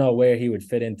 So I don't know where he would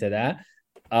fit into that.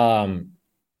 Um,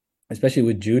 Especially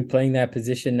with Jude playing that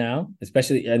position now,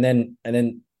 especially and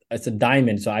then it's a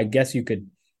diamond. So I guess you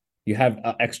have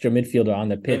an extra midfielder on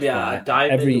the pitch. Maybe a But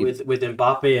diamond with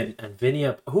Mbappe and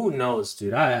Vinny. Who knows,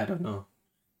 dude? I don't know.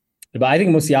 I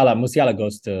think Musiala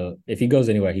goes to if he goes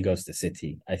anywhere, he goes to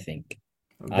City. I think.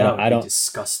 I That don't would I be don't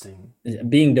disgusting.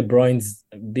 being De Bruyne's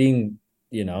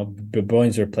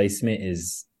replacement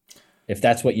is if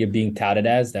that's what you're being touted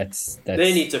as, They that's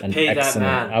need to an pay that excellent.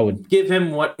 man. I would. Give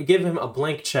him a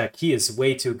blank check. He is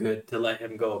way too good to let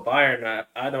him go. Bayern,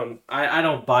 I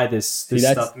don't buy this See,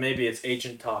 stuff. Maybe it's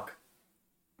agent talk.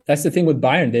 that's the thing with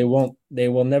Bayern. They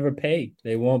will never pay.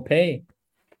 They won't pay.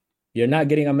 You're not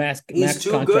getting a He's max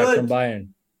too contract from good. Bayern.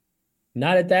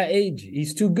 Not at that age.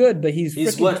 He's too good, but he's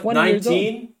He's freaking what, 20 years old.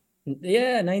 19?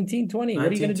 Yeah, 19, 20. What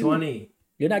are you going to do? 1920.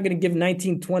 You're not going to give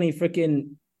 19, 20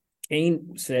 freaking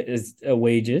Kane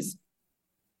wages.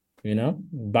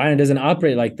 Bayern doesn't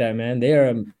operate like that, man. They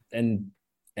are, and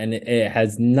it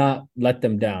has not let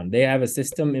them down. They have a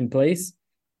system in place,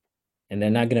 and they're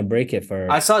not going to break it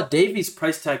I for. saw Davies'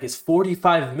 price tag is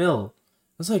 45 mil.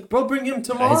 I was like, bro, bring him His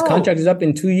tomorrow. contract is up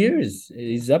in 2 years.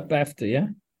 He's up after, yeah.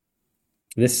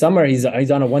 This summer he's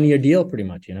on a 1 year deal pretty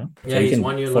much, Yeah, So he's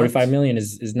 1 year 45 left. million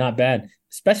is not bad,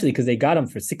 especially because they got him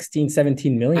for 16,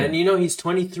 17 And million. he's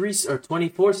 23 or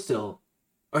 24 still.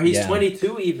 Or he's Yeah.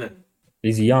 22 even.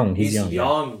 He's young. He's He's young. Yeah.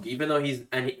 young, even though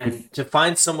and to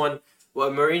find someone. Well,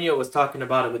 Mourinho was talking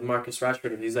about it with Marcus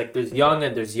Rashford. He's like, there's young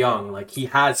and there's young. Like he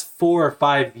has 4 or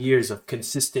 5 years of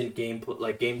consistent game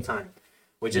time,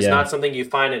 which is Yeah. not something you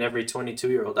find in every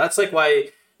 22-year-old. That's like why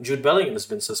Jude Bellingham has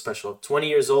been so special. 20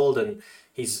 years old and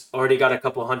he's already got a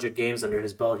couple hundred games under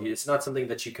his belt. It's not something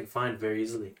that you can find very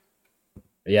easily.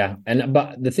 Yeah, and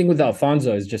but the thing with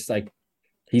Alfonso is just like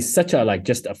he's such a like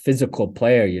just a physical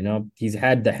player, you know. He's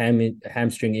had the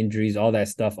hamstring injuries, all that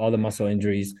stuff, all the muscle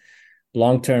injuries.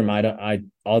 Long term, I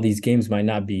all these games might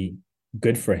not be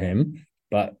good for him,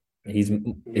 but he's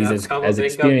Yeah, as Camavinga,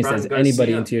 experienced Fran as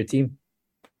anybody Garcia. into your team.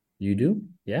 You do,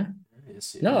 yeah.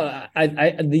 Yes, No,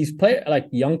 yeah. these player like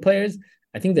young players,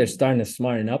 I think they're starting to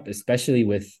smarten up, especially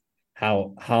with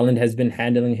how Holland has been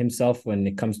handling himself when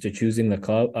it comes to choosing the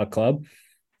club.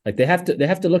 Like they have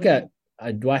to look at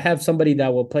do I have somebody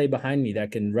that will play behind me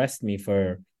that can rest me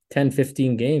for 10,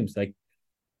 15 games? Like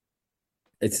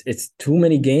it's too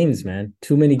many games, man.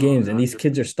 Too many No, games. And these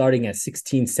kids are 100%. starting at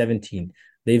 16, 17.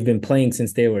 They've been playing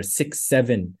since they were 6,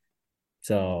 7.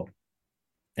 So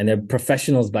and they're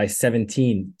professionals by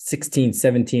 17, 16,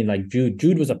 17. Like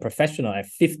Jude was a professional at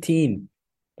 15.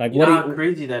 Like You know what do how you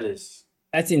crazy that is?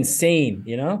 that's insane,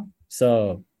 you know?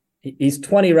 So he's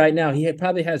 20 right now. He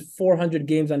probably has 400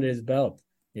 games under his belt,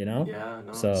 you know? Yeah, no,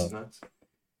 it's So nuts.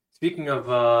 Speaking of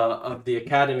the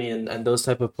academy and those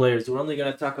type of players, we're only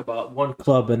gonna talk about one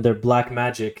club and their black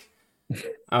magic.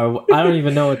 Or I don't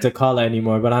even know what to call it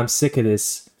anymore, but I'm sick of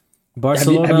this. have you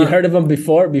Barcelona, heard of him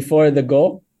before the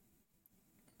goal?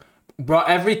 bro.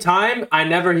 Every time I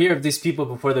never hear of these people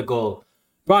before the goal,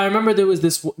 bro. I remember there was the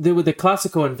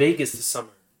Clasico in Vegas this summer.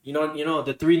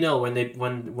 The 3-0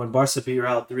 when Barca beat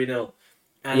Real 3-0,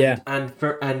 Yeah, and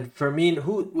Fermin,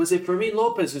 who was it? Fermin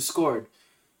Lopez who scored.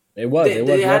 it was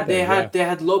Lopez, yeah. They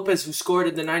had Lopez who scored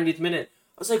in the 90th minute.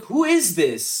 I was like, who is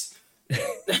this?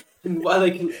 And why,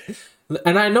 like,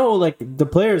 and I know like the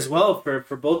players well for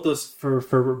both those for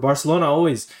Barcelona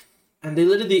always, and they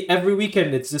literally every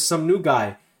weekend it's just some new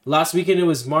guy. Last weekend it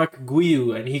was Mark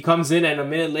Guiu, and he comes in and a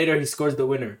minute later he scores the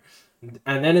winner.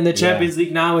 And then in the Yeah. Champions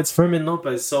League now it's Fermin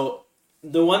Lopez. So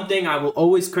the one thing I will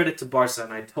always credit to Barca,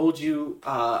 and I told you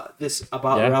this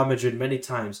about Yeah. Real Madrid many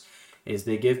times, is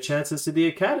they give chances to the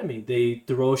academy. They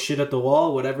throw shit at the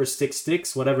wall, whatever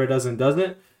sticks, whatever doesn't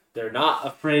doesn't. They're not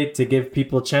afraid to give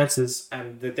people chances.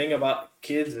 And the thing about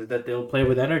kids is that they'll play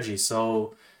with energy.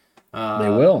 So They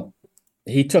uh, will.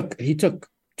 He took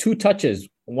two touches.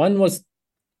 One was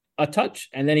a touch,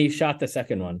 and then he shot the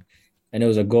second one, and it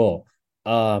was a goal.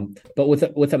 But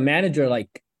with a manager like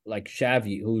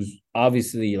Xavi, who's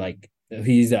obviously like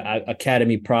he's a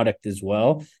academy product as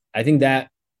well. I think that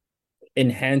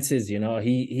enhances.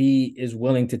 He is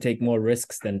willing to take more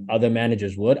risks than other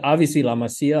managers would. Obviously, La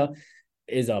Masia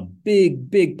is a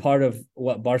big part of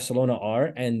what Barcelona are,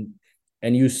 and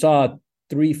you saw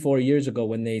 3-4 years ago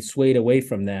when they swayed away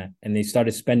from that and they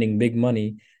started spending big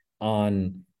money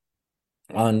on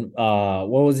what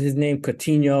was his name,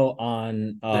 Coutinho,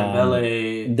 on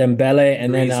Dembele, Dembele,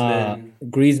 and then Griezmann,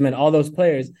 Griezmann, all those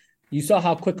players. You saw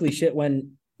how quickly shit went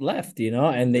left,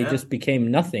 and they yeah. just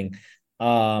became nothing.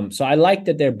 So I like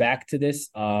that they're back to this.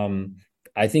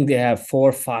 I think they have 4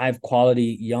 or 5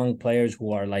 quality young players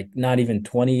who are like not even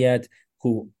 20 yet,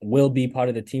 who will be part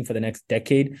of the team for the next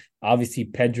decade. Obviously,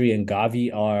 Pedri and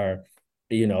Gavi are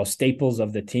staples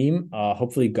of the team.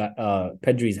 Hopefully,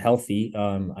 Pedri's healthy.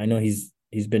 I know he's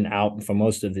been out for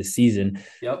most of this season.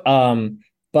 Yep.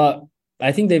 But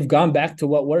I think they've gone back to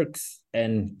what works,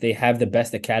 and they have the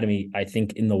best academy, I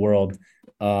think, in the world,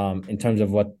 in terms of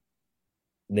what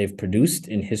they've produced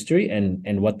in history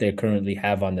and what they currently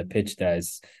have on the pitch.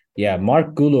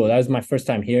 Mark Gulo. That was my first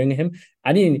time hearing him.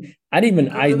 Improve in the game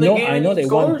I and know he they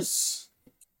won. scores.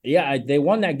 Yeah, they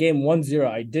won that game 1-0.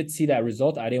 I did see that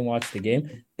result. I didn't watch the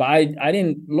game, but I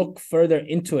didn't look further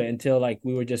into it until like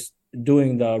we were just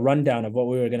doing the rundown of what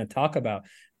we were going to talk about.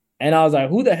 And I was like,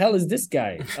 who the hell is this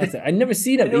guy? I never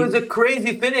seen him. And it was a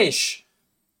crazy finish.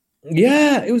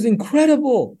 Yeah, it was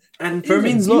incredible. And It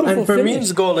was a beautiful Fermin's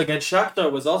finish. goal against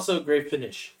Shakhtar was also a great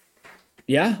finish.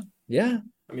 Yeah, yeah.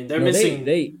 I mean, they're No, missing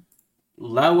they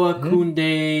Lewa, mhm.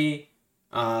 Koundé,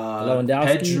 Lewandowski.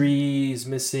 Pedri's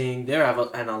missing. They have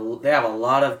a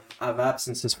lot of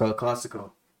absences for El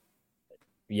Clasico.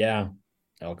 Yeah,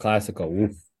 El Clasico.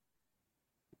 Oof.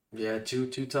 Yeah, two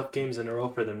tough games in a row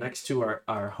for them. Next two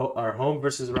are home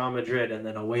versus Real Madrid and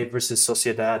then away versus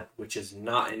Sociedad, which is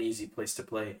not an easy place to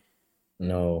play.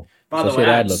 No, By the way,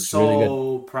 Sociedad I'm looks really good.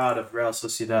 so proud of Real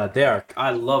Sociedad. I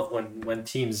love when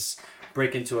teams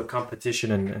break into a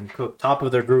competition and cook top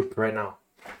of their group right now.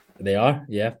 They are.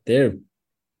 Yeah,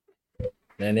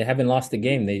 and they haven't lost a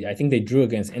game. I think they drew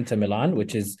against Inter Milan,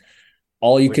 which is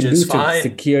all you Which can do is to fine.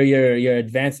 secure your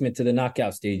advancement to the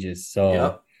knockout stages. So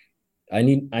Yep. I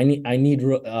need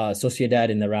Sociedad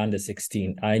in the round of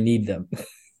 16. I need them.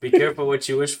 Be careful what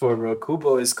you wish for, bro.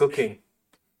 Kubo is cooking.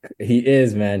 He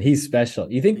is, man. He's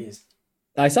special. You think He's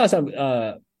I saw some.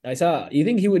 I saw. You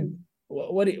think he would?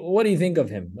 What do you think of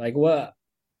him? Like, what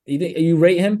you think? You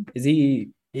rate him? He's a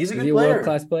Is good he a world player.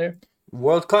 class player?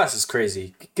 World class is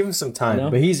crazy. Give him some time,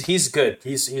 but No. he's good.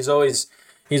 He's always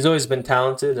been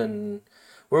talented. And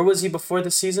where was he before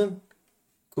the season?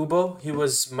 Kubo. He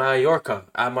was Mallorca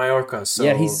at Mallorca. Yeah,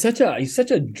 So he's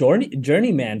such a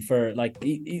journeyman for like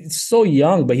he's so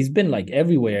young, but he's been like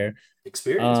everywhere.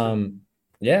 experience, man. Um,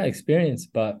 yeah, experience,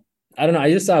 but I don't know.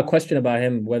 I just saw a question about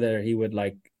him whether he would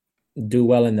like do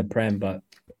well in the Prem, but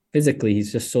physically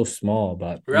he's just so small,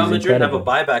 but Real he's Madrid have a incredible.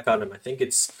 buyback on him. I think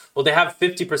it's well, they have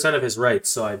 50% of his rights,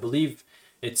 so I believe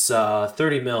it's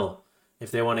 30 mil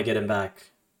if they want to get him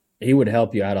back. He would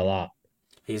help you out a lot.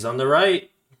 He's on the right,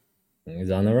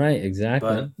 He's on the right,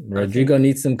 exactly. but I Rodrigo think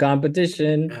needs some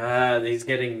competition. he's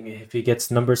getting if he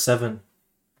gets number seven,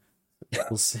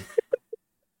 we'll see.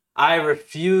 I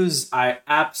refuse. I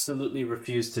absolutely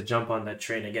refuse to jump on that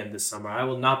train again this summer. I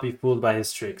will not be fooled by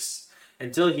his tricks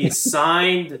until he's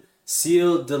signed,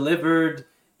 sealed, delivered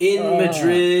in Uh,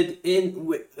 Madrid.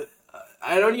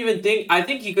 I don't even think. I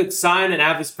think he could sign and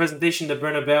have his presentation to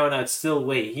Bernabeu, and I'd still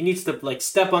wait. He needs to like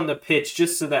step on the pitch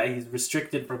just so that he's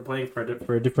restricted from playing for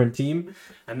a different team,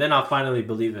 and then I'll finally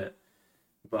believe it.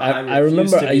 But I I refuse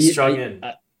remember to be strung in.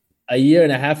 a year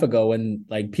and a half ago when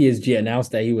like PSG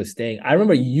announced that he was staying. I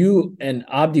remember you and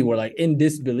Abdi were like in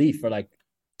disbelief for like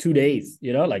 2 days.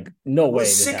 You know, like no I was way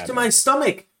this sick to my happening.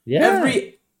 stomach. Yeah,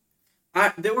 Every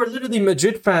there were literally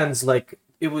Madrid fans like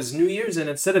it was New Year's, and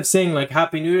instead of saying like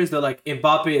Happy New Year's, they're like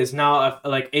Mbappe is now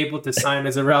like able to sign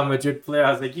as a Real Madrid player.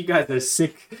 I was like, you guys are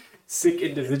sick, sick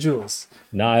individuals.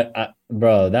 no,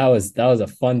 bro, that was a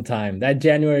fun time. That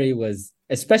January was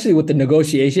especially with the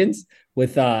negotiations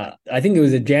with I think it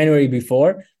was the January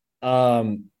before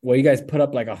where you guys put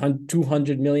up like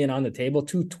 200 million on the table,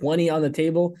 220 on the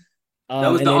table, That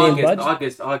was and the they didn't August, budge.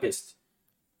 August, August.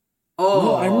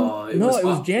 No, I remember. Oh, it No, was it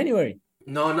was January.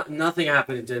 no, nothing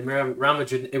happened in Real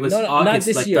Madrid. It was No, no, not August,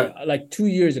 this like year. the Like 2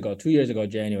 years ago. 2 years ago,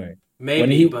 January, when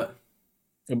maybe, he, but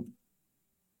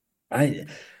I,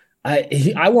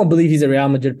 I won't believe he's a Real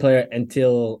Madrid player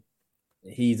until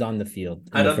he's on the field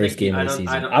in I the don't think first he. game of I the don't.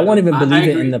 I season. don't. I I won't don't. even I believe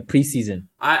it in the agree. preseason.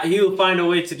 He'll find a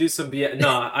way to do some.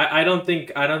 No, I don't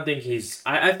think. I don't think he's.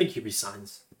 I think he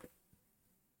resigns.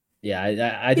 Yeah,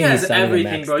 I He think has he's signing a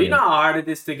everything, max bro. You know deal. how hard it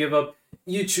is to give up.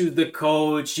 You choose the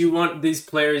coach. You want these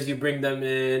players. You bring them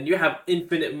in. You have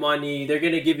infinite money. They're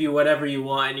gonna give you whatever you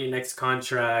want in your next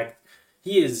contract.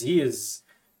 He is. He is.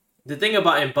 The thing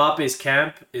about Mbappe's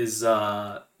camp is.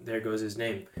 There goes his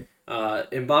name.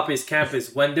 Mbappe's camp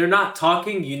is when they're not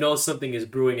talking, you know something is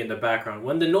brewing in the background.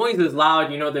 When the noise is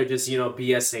loud, you know they're just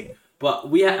BSing. But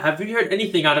have you heard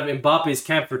anything out of Mbappe's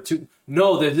camp for two?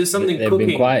 No, there's just something They've been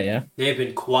cooking. quiet, yeah. They've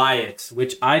been quiet,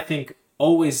 which I think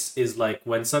always is like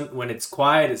when it's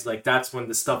quiet, it's like that's when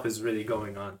the stuff is really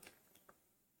going on.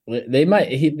 They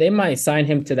might sign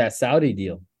him to that Saudi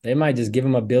deal. They might just give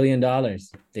him $1 billion.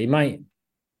 They might.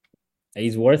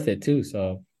 He's worth it too.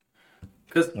 So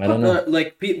Because I don't know.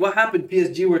 what happened?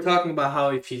 PSG were talking about how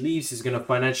if he leaves, he's gonna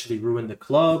financially ruin the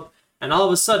club, and all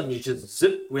of a sudden, you just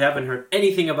zip. We haven't heard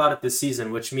anything about it this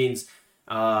season, which means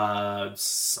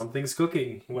something's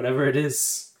cooking, whatever it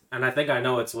is. And I think I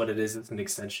know it's what it is. It's an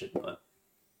extension, but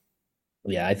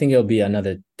Yeah, I think it'll be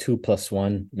another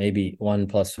 2+1, maybe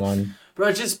 1+1.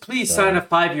 bro, just please sign a So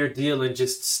 5-year deal and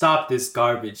just stop this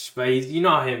garbage. But you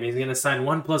know him; he's gonna sign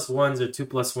 1+1s or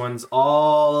 2+1s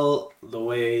all the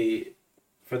way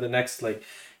for the next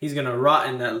he's gonna rot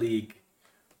in that league.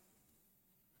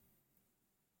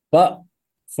 but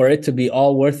for it to be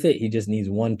all worth it, he just needs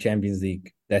one Champions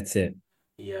League. That's it.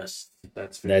 Yes,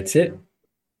 that's very That's it. true.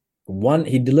 One,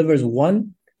 he delivers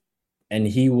one, and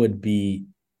he would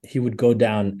go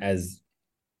down as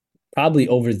probably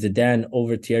over Zidane,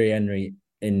 over Thierry Henry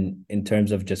in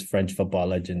terms of just French football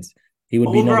legends. He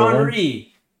would be Over number one.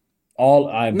 Henri. All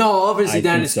I No, over I Zidane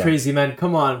think is so. crazy, man.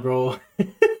 Come on, bro.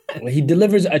 He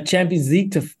delivers a Champions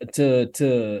League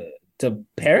to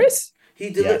Paris.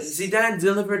 Yes. Zidane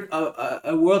delivered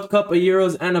a World Cup, a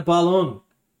Euros, and a Ballon.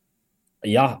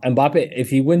 Yeah, Mbappe, if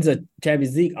he wins a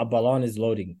Champions League, a Ballon is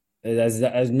loading.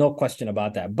 There's no question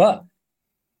about that. But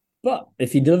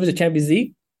if he delivers a Champions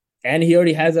League and he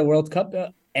already has a World Cup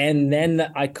and then the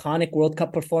iconic World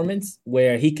Cup performance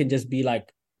where he can just be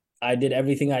like, I did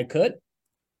everything I could,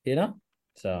 you know?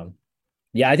 So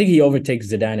yeah, I think he overtakes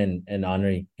Zidane and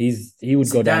Henry. He would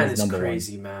go down Zidane as is number one.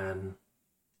 crazy, man.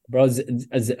 Bro,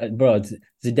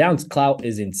 Zidane's clout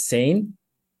is insane,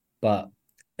 but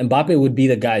Mbappe would be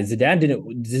the guy. Zidane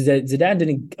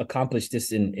didn't accomplish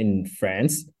this in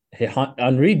France.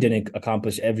 Henri didn't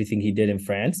accomplish everything he did in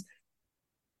France.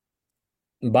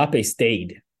 Mbappe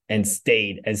stayed and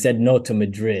said no to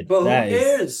Madrid. But who That is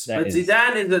cares? that But is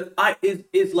Zidane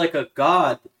is like a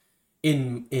god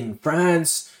in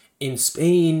France, in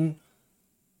Spain,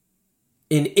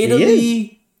 in he is.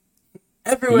 Italy, He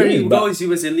everywhere is, he but goes, he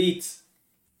was elite.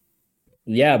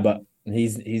 yeah, but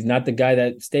he's not the guy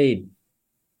that stayed.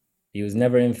 He was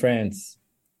never in France.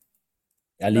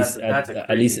 That's a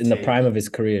At least crazy in the take. prime of his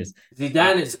careers. Uh,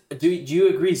 Zidane is. Do you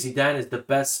agree? Zidane is the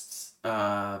best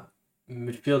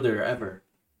midfielder ever.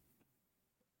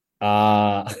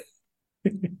 uh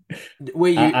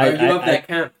Wait, I are you of I that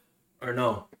camp or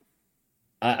no?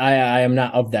 I am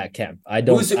not of that camp. I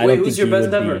don't Who's think your he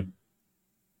best would ever? be.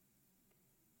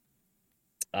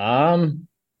 Um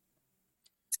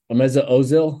Mesut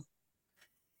Ozil.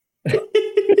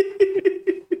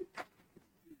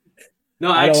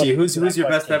 No, I don't want actually, to answer who's that your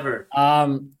best question. ever?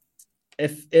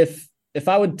 If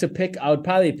I would to pick, I would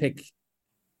probably pick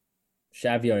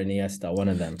Xavi or Iniesta, one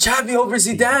of them. Xavi over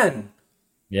Zidane.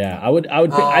 Yeah, I would pick,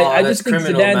 Oh, I that's just think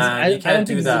criminal, Zidane's man. You I can't don't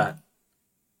do think that.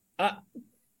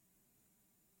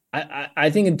 I, I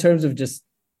think in terms of just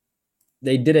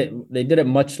they did it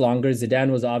much longer.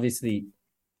 Zidane was obviously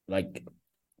like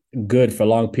good for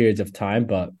long periods of time,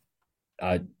 but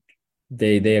uh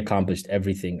they accomplished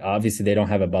everything. Obviously they don't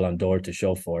have a Ballon d'Or to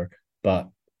show for, but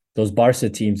those Barca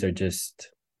teams are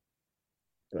just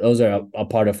those are a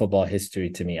part of football history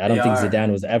to me. I They don't think are.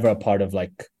 Zidane was ever a part of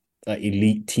like an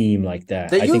elite team like that.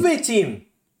 The I think Juve team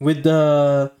with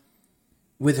the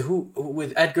with who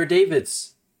with Edgar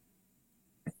Davids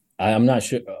I'm not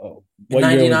sure. in What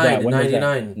year was 99 that? in When was that?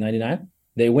 99. 99?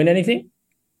 They win anything?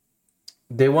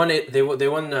 They won it. They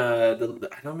won. I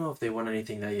don't know if they won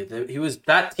anything that year. He was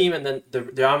that team, and then the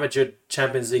Real Madrid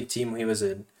Champions League team he was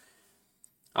in.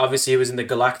 Obviously, he was in the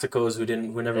Galacticos, who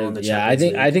never won the Yeah,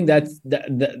 Champions I League. think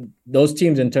that those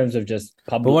teams in terms of just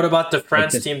But public, what about the like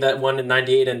France just team that won in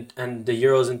 '98 and the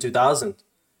Euros in 2000?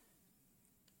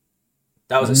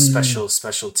 That was a mm,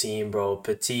 special team, bro.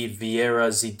 Petit, Vieira,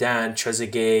 Zidane,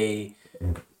 Trezeguet,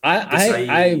 I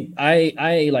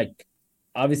Desailly. like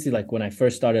obviously like when I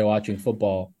first started watching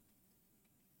football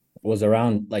was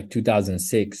around like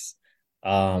 2006,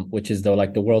 which is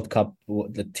the World Cup.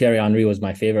 The Thierry Henry was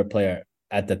my favorite player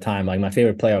at the time, like my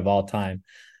favorite player of all time.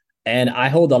 And I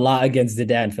hold a lot against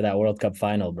Zidane for that World Cup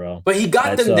final, bro. But he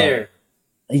got them So there.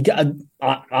 he got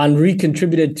Henri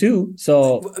contributed too.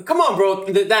 So Come on, bro.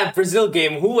 That Brazil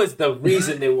game, who was the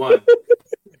reason they won?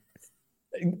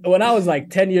 when I was like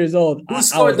 10 years old, Who I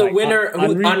scored was the like winner?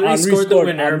 Henri Henri scored the scored,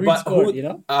 winner, Henri but scored, who? you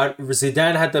know?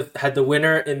 Zidane had the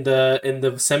winner in the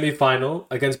semifinal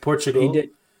against He Portugal did.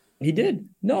 He did.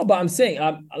 No, but I'm saying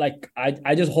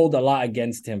I just hold a lot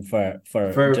against him for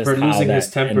just for how losing his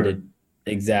that temper. ended.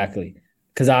 Exactly.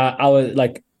 Because I was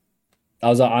like I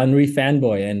was an Henri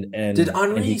fanboy Did and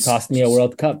Henri he cost me a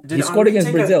World Cup. did He scored Henri against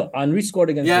take a? Brazil. Henri scored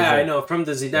against Yeah, I Brazil. know from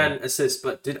the Yeah. Zidane assist,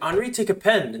 but did Henri take a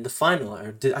pen in the final,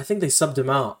 or did I think they subbed him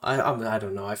out? I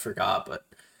don't know. I forgot, but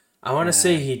I want to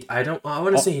say Nah. he. I don't. I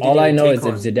want to say he didn't All I even know take is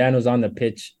if one. Zidane was on the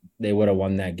pitch, they would have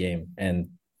won that game. And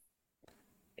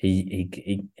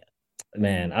he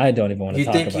man, I don't even want to You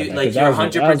talk think about you that because like you're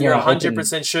that was you're one a of hundred open.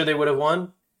 percent sure they would have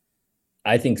won?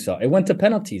 I think so. It went to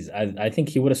penalties. I think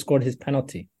he would have scored his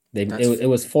penalty. That's It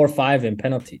was 4-5 in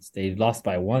penalties. They lost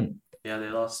by one. yeah. They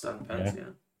lost on Yeah. pens. Yeah.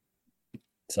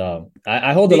 So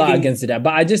I hold a lot Speaking against Zidane,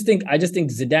 but I just think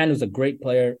Zidane was a great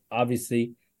player.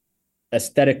 Obviously,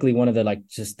 aesthetically one of the like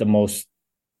just the most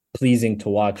pleasing to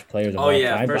watch players of Oh all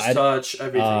yeah, time. first touch,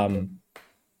 everything.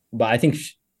 But I think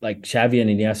like Xavi and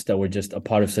Iniesta were just a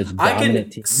part of such I can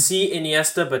dominant teams. see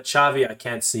Iniesta, but Xavi I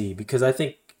can't see because I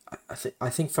think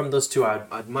from those two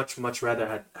I'd much rather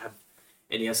have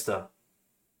Iniesta.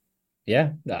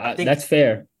 Yeah, I think that's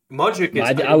fair. Modric is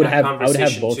But in that I would have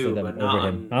conversation both of too, them but over not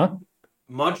him, on. huh?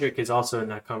 Modric is also in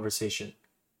that conversation.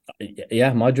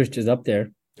 Yeah, Modric is up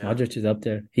there. Yeah. Modric is up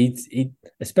there. He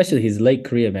especially his late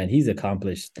career, man. He's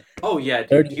accomplished Oh yeah,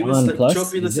 dude. He was 31 the plus.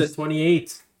 trophy He's list at just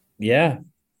 28. yeah,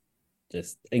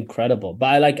 just incredible.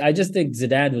 But I just think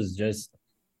Zidane was just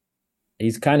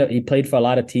he played for a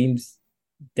lot of teams,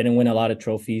 didn't win a lot of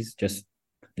trophies, just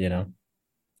you know.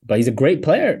 But he's a great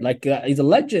player. Like he's a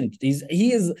legend.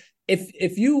 He is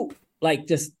if you like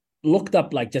just looked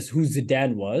up like just who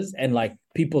Zidane was and like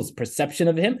people's perception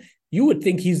of him, you would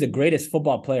think he's the greatest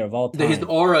football player of all His time.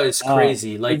 aura is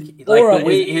crazy. His Like aura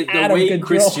is the out of way control.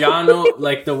 Cristiano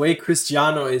like the way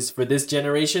Cristiano is for this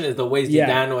generation is the way Yeah,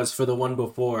 Zidane was for the one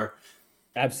before.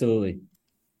 absolutely.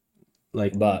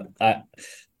 Like But I,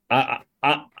 I,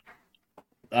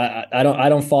 I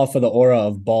don't fall for the aura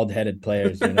of bald headed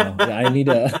players. You know, I need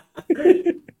a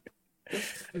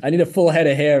I need a full head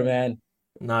of hair, man.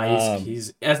 Nah,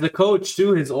 he's as the coach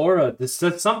too. His aura. There's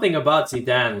something about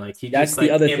Zidane. Like he That's just the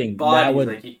like other thing that embodies. would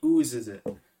Like he oozes it.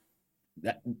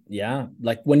 that, yeah,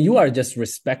 like when you are just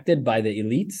respected by the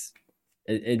elites,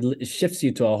 it shifts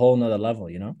you to a whole nother level,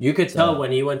 you know. You could tell So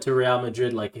when he went to Real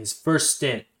Madrid, like his first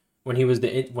stint, when he was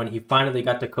when he finally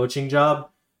got the coaching job,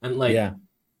 and yeah,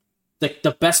 like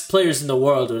the best players in the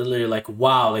world are literally like,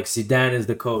 wow, like Zidane is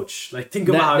the coach. Like think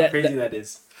about that how that crazy that that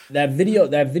is. that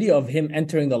video of him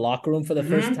entering the locker room for the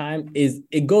first Mm-hmm. time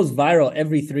it goes viral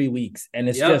every 3 weeks, and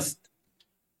Yep.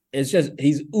 it's just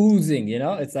he's oozing, you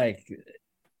know. It's like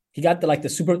he got the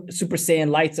super saiyan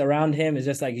lights around him. It's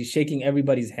just like he's shaking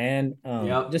everybody's hand.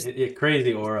 Yep. Just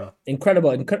Crazy aura.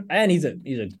 incredible, and he's a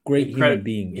great human Incredible.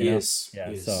 being, you He know. is. He Yeah,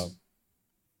 so is.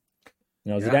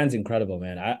 Yeah. Zidane's incredible,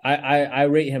 man. I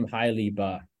rate him highly,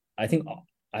 but I think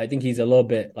I think he's a little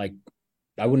bit like,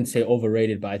 I wouldn't say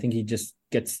overrated, but I think he just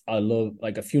gets a little,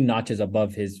 like a few notches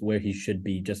above his where he should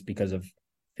be just because of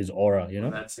his aura, you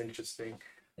Well, know? that's interesting.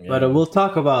 Yeah, But man. we'll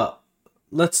talk about.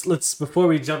 Let's before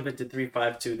we jump into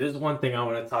 3-5-2. There's one thing I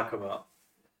want to talk about,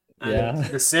 and Yeah.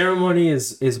 the ceremony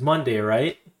is Monday,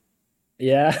 right?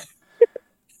 Yeah.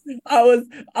 I was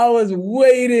I was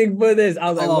waiting for this. I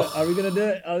was like, what are we gonna Oh, do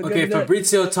it? Are we okay. gonna do it?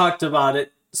 Fabrizio talked about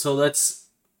it, so let's.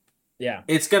 Yeah.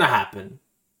 It's gonna happen.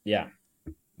 Yeah.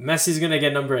 Messi's gonna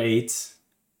get number 8.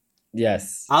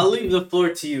 Yes. I'll leave the floor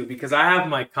to you because I have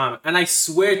my comment, and I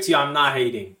swear to you, I'm not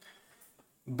hating.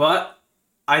 But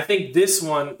I think this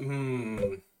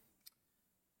one,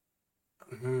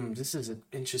 this is an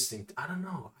interesting. I don't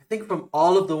know. I think from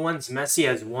all of the ones Messi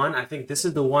has won, I think this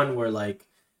is the one where like,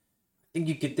 I think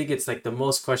you could think it's like the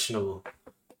most questionable.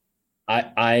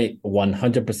 I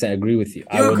 100% agree with you.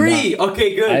 You agree?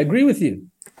 Okay, I good. agree with you.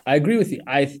 I agree with you.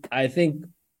 I think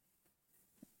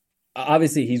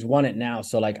obviously he's won it now,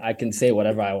 so like I can say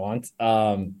whatever I want.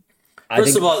 I First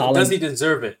think of all, does he Holland,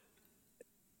 deserve it?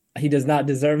 he does not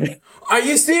deserve it. Are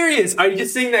you serious? Are you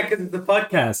just saying that because of the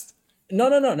podcast? No.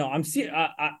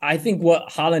 I think what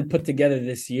Holland put together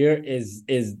this year is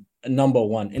number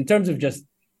one in terms of just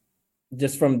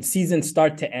from season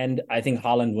start to end. I think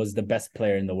Holland was the best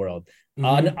player in the world.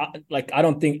 Mm-hmm. Like I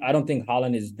don't think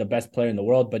Holland is the best player in the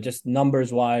world, but just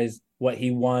numbers wise, what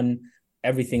he won,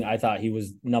 everything, I thought he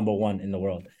was number one in the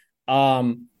world.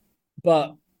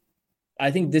 But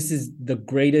I think this is the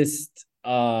greatest.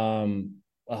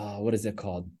 What is it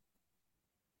called?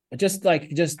 Just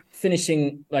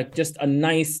finishing like just a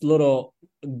nice little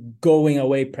going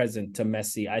away present to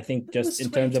Messi. I think It just was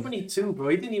in terms of 2022, bro.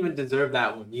 He didn't even deserve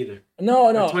that one either. Or no,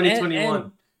 and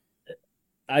 2021.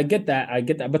 I get that.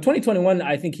 But 2021,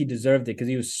 I think he deserved it because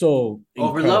he was so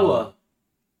Over incredible. Loa.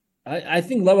 I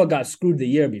think Loa got screwed the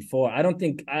year before. I don't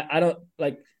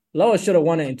like Loa should have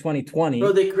won it in Bro, 2020,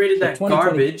 they created but that 2020,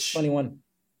 garbage. 21.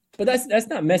 But that's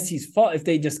not Messi's fault if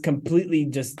they just completely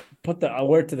just put the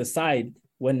award to the side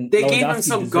when They gave him Lewandowski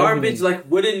some deserved garbage, it. like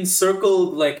wooden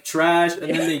circle, like trash, and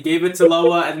then they gave it to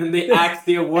Loa, and then they axed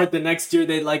the award the next year.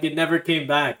 They like it never came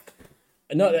back.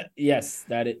 No, yes,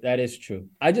 that is true.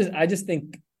 I just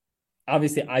think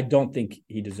obviously I don't think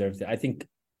he deserves it. I think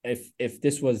if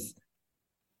this was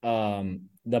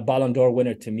the Ballon d'Or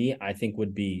winner to me, I think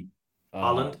would be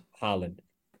Holland. Holland.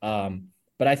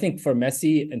 But I think for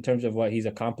Messi, in terms of what he's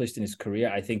accomplished in his career,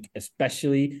 I think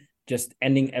especially just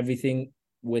ending everything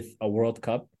with a World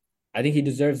Cup, I think he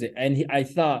deserves it. And I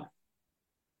thought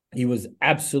he was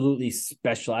absolutely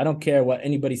special. I don't care what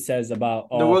anybody says about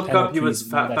The World Cup, he penalties was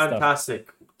and all that stuff.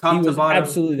 fantastic, He top to was bottom.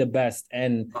 absolutely the best,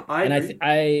 and I and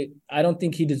agree. I don't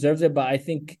think he deserves it, but I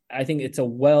think it's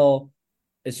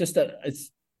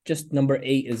just number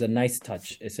 8 is a nice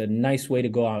touch. It's a nice way to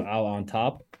go out on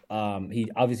top.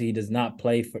 He does not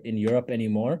play in Europe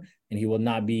anymore, and he will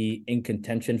not be in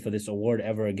contention for this award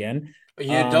ever again. You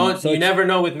don't. So You never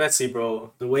know with Messi,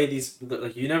 bro. The way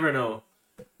like, you never know.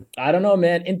 I don't know,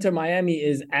 man. Inter Miami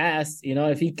is ass. You know,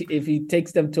 if he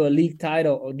takes them to a league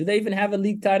title, or do they even have a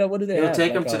league title? What do they He'll have?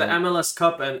 take Like him to the a MLS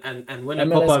Cup and win a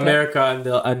Copa MLS Cup? America,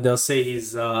 and they'll say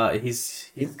he's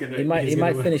He might he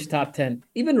might win. finish top 10.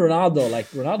 Even Ronaldo, like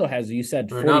Ronaldo has, you said,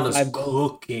 Ronaldo's 45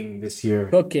 goals cooking this year.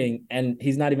 cooking, and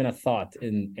he's not even a thought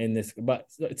in this. But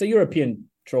it's a European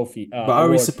trophy But are we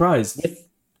award surprised? with.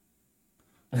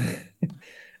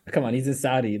 Come on, he's in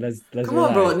Saudi. Let's Come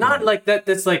on, bro. relax. Come Not on. like that.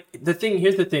 That's like the thing.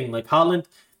 Here's the thing. Like Holland,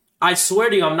 I swear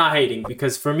to you, I'm not hating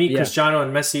because for me, Yeah, Cristiano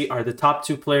and Messi are the top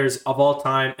 2 players of all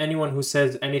time. Anyone who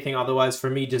says anything otherwise, for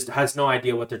me, just has no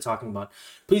idea what they're talking about.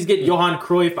 Please get Johan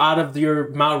Cruyff out of your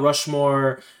Mount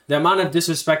Rushmore. The amount of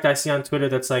disrespect I see on Twitter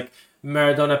that's like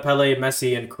Maradona, Pele,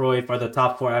 Messi, and Cruyff are the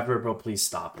top 4 ever, bro. Please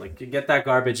stop. Like, you get that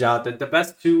garbage out. The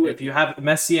best 2, if you have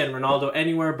Messi and Ronaldo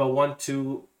anywhere but 1,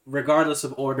 2, regardless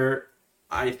of order,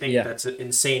 I think that's an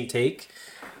insane take.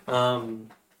 I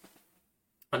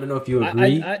don't know if you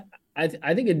agree.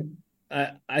 I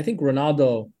think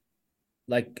Ronaldo,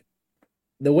 like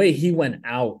the way he went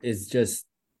out is just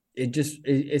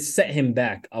it set him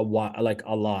back a lot, like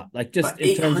a lot, like just but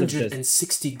in terms of just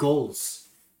 860 goals.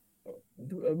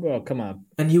 Bro, come on.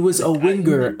 And he was a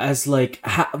winger as like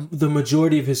the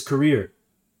majority of his career.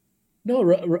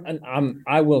 No,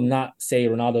 I will not say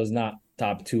Ronaldo is not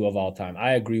top 2 of all time.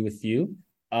 I agree with you.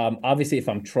 Obviously, if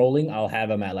I'm trolling, I'll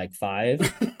have him at like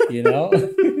 5, you know.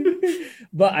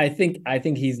 But I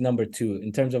think he's number 2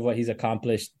 in terms of what he's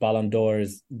accomplished, Ballon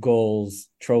d'Ors, goals,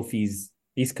 trophies.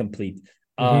 He's complete.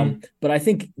 But I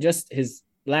think just his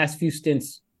last few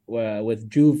stints with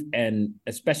Juve and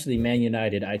especially Man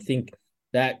United, I think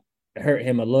that hurt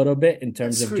him a little bit in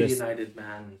terms of just United,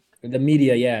 man. The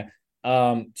media, yeah.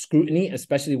 Scrutiny,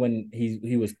 especially when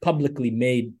he was publicly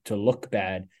made to look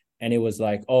bad, and it was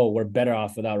like, oh, we're better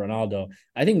off without Ronaldo.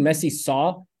 I think Messi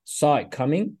saw it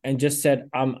coming and just said,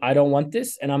 I don't want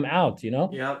this and I'm out, you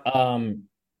know? Yeah.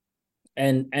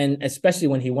 And especially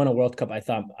when he won a World Cup, I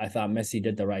thought Messi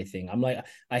did the right thing. I'm like,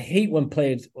 I hate when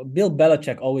players, Bill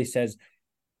Belichick always says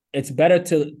it's better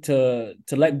to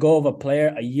let go of a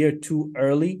player a year too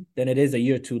early than it is a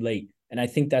year too late. And I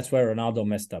think that's where Ronaldo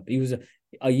messed up. He was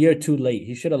a year too late.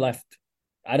 He should have left.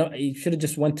 He should have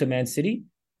just went to Man City,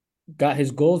 got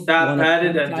his goals, won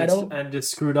and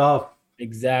just screwed off.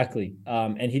 Exactly.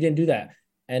 And he didn't do that.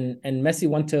 And Messi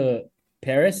went to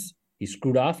Paris. He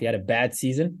screwed off. He had a bad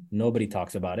season. Nobody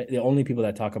talks about it. The only people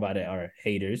that talk about it are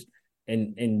haters.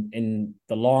 And in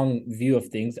the long view of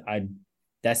things,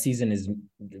 that season is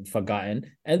forgotten.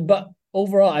 But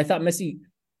overall, I thought Messi,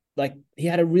 like, he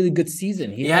had a really good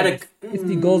season. He had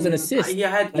 50 goals and assists. He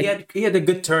had a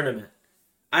good tournament.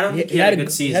 I don't think he had a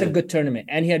good season. He had a good tournament,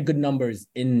 and he had good numbers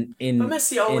in. But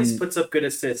Messi always puts up good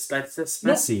assists. That's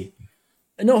Messi.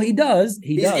 No, he does.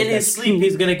 He does. In his sleep,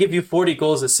 he's gonna give you 40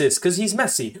 goals, assists because he's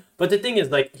Messi. But the thing is,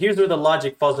 like, here's where the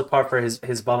logic falls apart for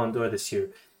his Ballon d'Or this year.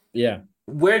 Yeah.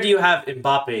 Where do you have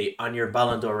Mbappe on your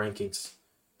Ballon d'Or rankings?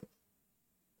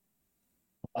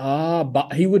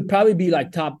 But he would probably be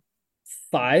like top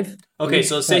 5. Okay,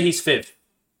 so say he's 5th.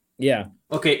 Yeah.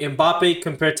 Okay, Mbappe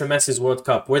compared to Messi's World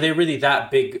Cup, were they really that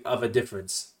big of a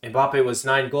difference? Mbappe was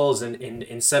 9 goals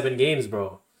in 7 games,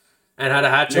 bro, and had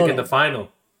a hat trick in the final.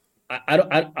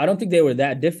 I don't think they were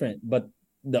that different, but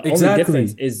the only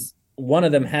difference is one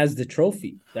of them has the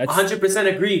trophy. That's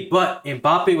 100% agree. But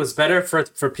Mbappe was better for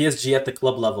PSG at the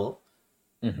club level,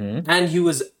 and he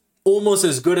was almost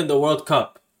as good in the World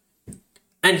Cup,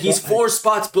 and he's 4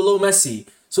 spots below Messi.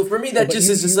 So for me, that it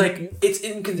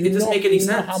doesn't make any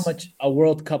sense. You know how much a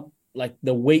World Cup, like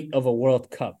the weight of a World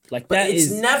Cup, like but that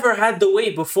it's never had the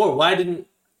weight before. Why didn't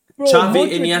Xavi,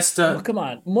 Iniesta? Oh, come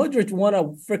on, Modric won a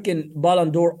freaking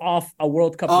Ballon d'Or off a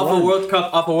World Cup. Off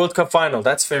a World Cup final.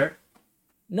 That's fair.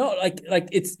 No, like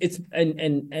it's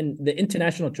and the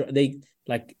international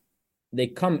they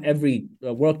come every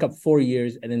World Cup 4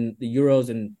 years, and then the Euros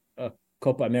and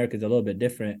Copa America is a little bit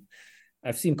different.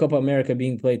 I've seen Copa America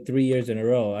being played 3 years in a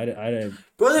row.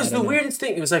 Bro, that's the weirdest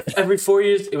thing. It was like every 4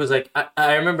 years. It was like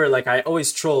I remember, like, I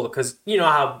always troll because you know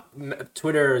how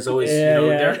Twitter is always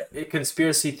they're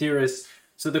conspiracy theorists.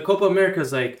 So the Copa America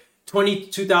is like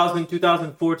 2000,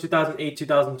 2004, 2008,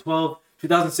 2012,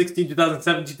 2016,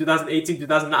 2017, 2018,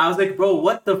 2009. I was like, bro,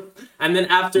 what the? And then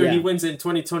after he wins in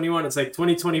 2021, it's like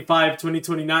 2025,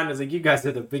 2029. It's like, you guys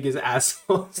are the biggest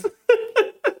assholes.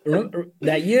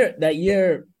 that year,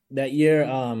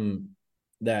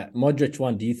 that Modric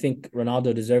won, do you think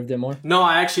Ronaldo deserved it more? No,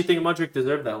 I actually think Modric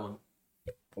deserved that one.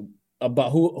 But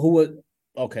who would?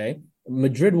 Okay,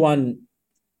 Madrid won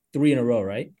 3 in a row,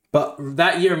 right? But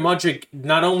that year, Modric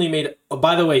not only made. Oh,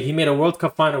 by the way, he made a World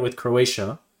Cup final with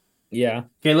Croatia. Yeah.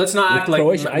 Okay, let's not act like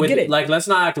Croatia. I get it. Like, let's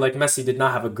not act like Messi did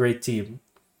not have a great team.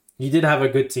 He did have a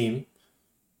good team.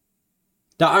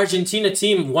 The Argentina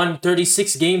team won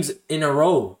 36 games in a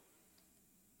row.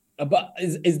 But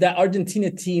is that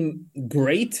Argentina team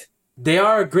great? They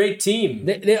are a great team.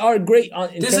 They are great.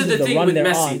 This is the thing with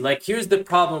Messi. On. Like, here's the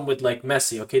problem with, like,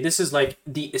 Messi. Okay, this is like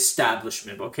the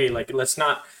establishment. Okay, like, let's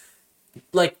not,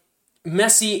 like,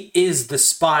 Messi is the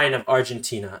spine of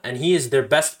Argentina, and he is their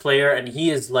best player, and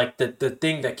he is like the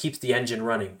thing that keeps the engine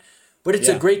running. But it's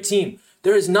a great team.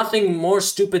 There is nothing more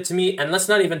stupid to me, and let's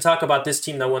not even talk about this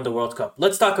team that won the World Cup.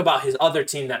 Let's talk about his other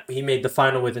team that he made the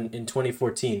final with in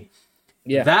 2014.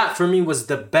 Yeah, that for me was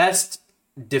the best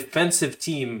defensive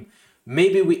team.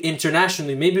 Maybe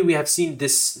we have seen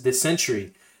this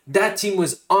century. That team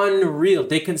was unreal.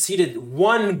 They conceded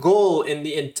 1 goal in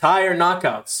the entire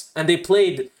knockouts, and they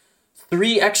played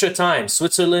three extra times: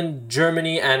 Switzerland,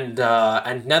 Germany, and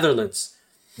Netherlands.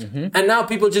 Mm-hmm. And now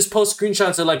people just post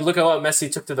screenshots of like, look at what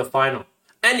Messi took to the final.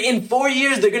 And in 4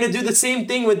 years, they're gonna do the same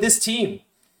thing with this team.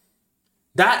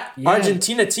 That Yeah,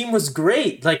 Argentina team was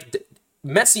great. Like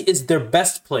Messi is their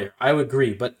best player. I would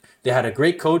agree, but they had a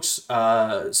great coach.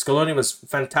 Scaloni was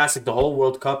fantastic the whole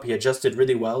World Cup. He adjusted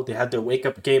really well. They had their wake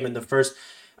up game in the first.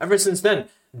 Ever since then,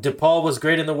 DePaul was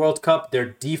great in the World Cup. Their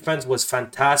defense was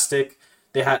fantastic.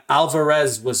 They had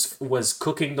Alvarez was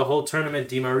cooking the whole tournament.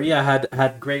 Di Maria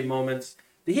had great moments.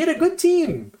 They had a good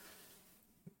team.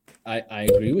 I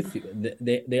agree with you.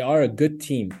 They are a good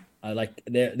team. Like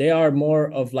they are more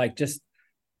of like just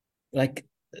like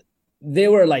they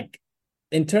were like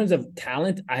in terms of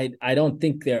talent. I don't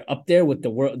think they're up there with the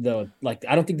world. The like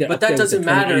I don't think they're But up that there with the doesn't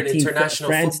matter in 2018 international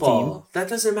France football. team. That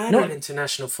doesn't matter in No,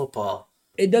 international football.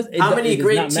 it does. How many It does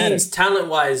great not matter. teams, talent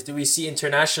wise, do we see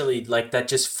internationally like that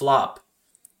just flop?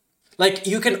 Like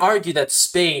you can argue that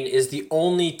Spain is the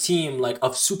only team like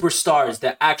of superstars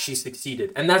that actually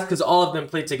succeeded, and that's because all of them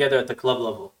played together at the club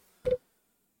level.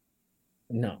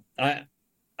 No,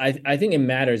 I think it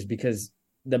matters because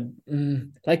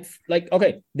like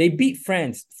okay, they beat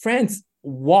France. France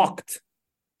walked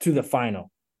to the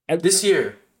final. This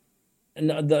year,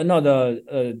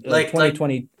 The like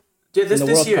 2020 yeah, in the this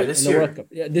World year, Cup this in the World year. Cup.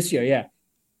 Yeah, this year, yeah.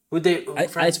 Who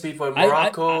France beat by I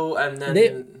Morocco, and they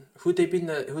then who they beat in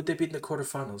the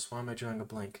quarterfinals? Why am I drawing a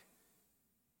blank?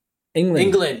 England. I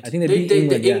England. think they beat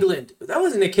England. Yeah. England. That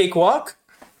wasn't a cakewalk.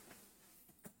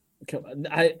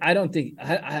 I don't think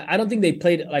I don't think they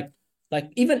played like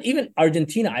even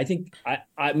Argentina. I think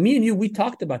I me and you we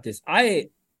talked about this. I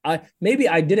maybe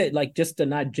I did it like just to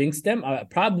not jinx them.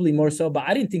 Probably more so, but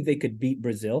I didn't think they could beat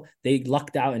Brazil. They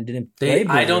lucked out and didn't play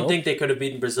I don't Brazil. think they could have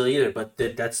beaten Brazil either, but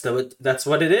that's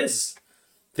what it is.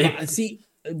 They But see,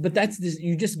 but that's this.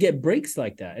 You just get breaks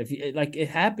like that. If you like, it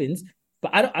happens.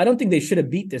 But I don't think they should have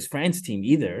beat this France team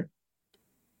either.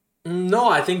 no,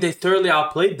 I think they thoroughly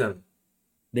outplayed them.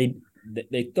 They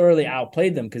they thoroughly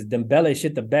outplayed them because Dembele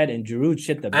shit the bed and Giroud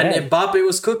shit the And bed. Mbappe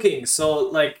was cooking. So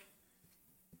like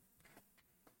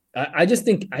I just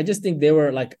think they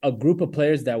were like a group of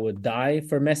players that would die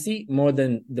for Messi more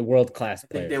than the world class I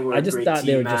think they players. were I a just great thought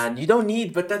they team, were just man. You don't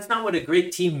need, but that's not what a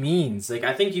great team means. Like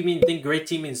I think you think great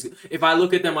team means if I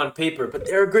look at them on paper, but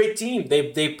they're a great team.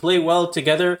 They play well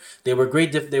together. They were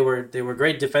great. They were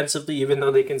great defensively, even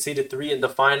though they conceded three in the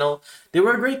final. They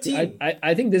were a great team.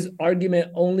 I think this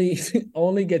argument only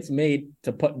only gets made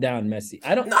to put down Messi.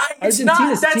 I don't No, it's not.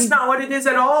 Argentina's That's team. not what it is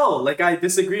at all. Like I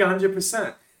disagree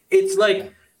 100%. It's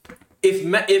like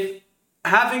if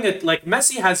having a like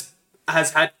Messi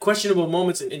has had questionable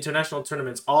moments in international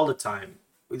tournaments all the time.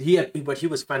 But he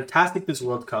was fantastic this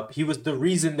World Cup. He was the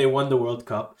reason they won the World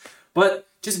Cup. But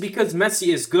just because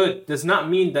Messi is good does not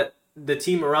mean that the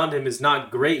team around him is not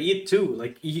great too.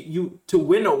 Like you to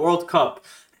win a World Cup,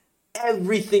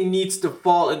 everything needs to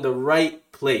fall in the right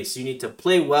place. You need to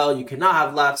play well. You cannot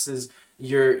have lapses.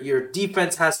 Your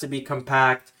defense has to be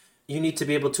compact. You need to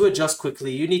be able to adjust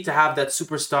quickly. You need to have that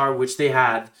superstar, which they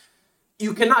had.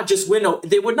 You cannot just win.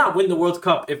 They would not win the World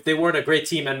Cup if they weren't a great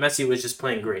team and Messi was just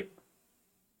playing great.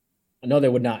 No, they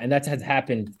would not, and that has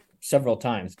happened several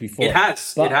times before. It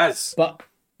has. It But has.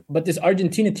 but this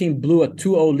Argentina team blew a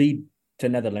 2-0 lead to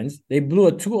Netherlands. They blew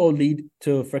a 2-0 lead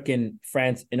to freaking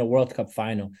France in a World Cup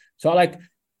final. So like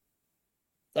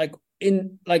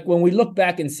in like when we look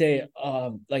back and say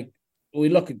like we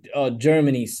look at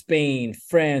Germany, Spain,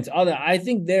 France, other I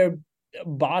think they're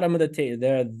bottom of the table.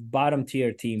 They're bottom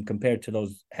tier team compared to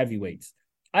those heavyweights.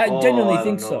 I Oh, genuinely I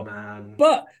don't think know, so. man.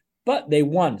 But they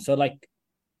won. So like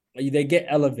they get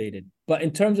elevated. But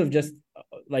in terms of just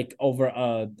like over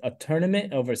a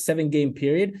tournament, over a 7-game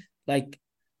period, like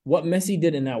what Messi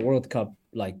did in that World Cup,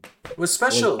 like It was was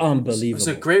special. It was a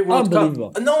unbelievable. great World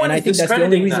Unbelievable. Cup. No one And I is think that's the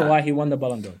only discrediting reason that. why he won the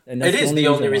Ballon d'Or. And It that's is the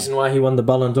only why. reason why he won the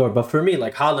Ballon d'Or. But for me,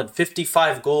 like Haaland,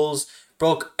 55 goals,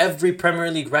 broke every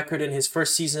Premier League record in his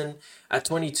first season at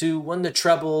 22, won the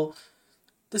treble.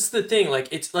 This is the thing. Like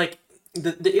it's like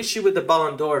the issue with the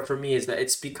Ballon d'Or for me is that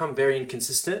it's become very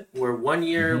inconsistent. Where one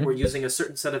year Mhm. we're using a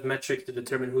certain set of metrics to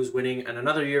determine who's winning, and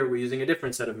another year we're using a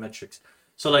different set of metrics.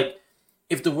 So like,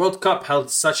 if the World Cup held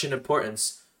such an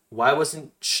importance, why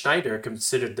wasn't Schneider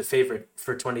considered the favorite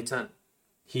for 2010?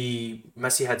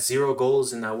 Messi had 0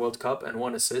 goals in that World Cup and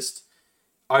 1 assist.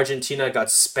 Argentina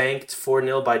got spanked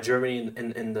 4-0 by Germany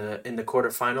in the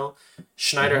quarterfinal.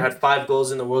 Schneider Mhm. had 5 goals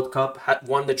in the World Cup, had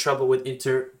won the treble with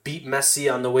Inter, beat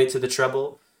Messi on the way to the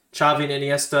treble. Xavi and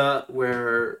Iniesta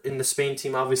were in the Spain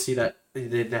team, obviously that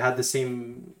they had the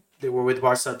same. They were with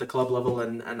Barca at the club level,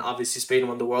 and obviously Spain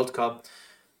won the World Cup.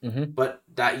 Mm-hmm. But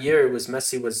that year it was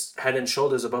Messi was head and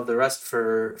shoulders above the rest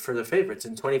for the favorites.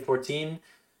 In 2014,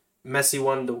 Messi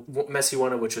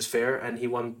won it, which was fair, and he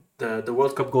won the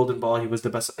World Cup Golden Ball. He was the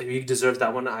best. He deserves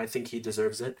that one. I think he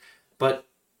deserves it. But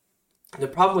the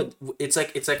problem with it's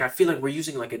like I feel like we're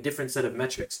using like a different set of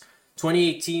metrics.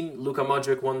 2018, Luka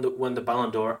Modric won the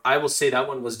Ballon d'Or. I will say that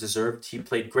one was deserved. He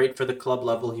played great for the club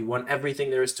level. He won everything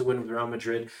there is to win with Real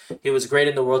Madrid. He was great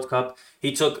in the World Cup.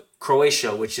 He took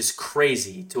Croatia, which is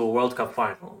crazy, to a World Cup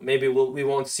final. Maybe we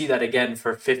won't see that again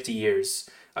for 50 years.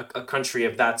 A country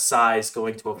of that size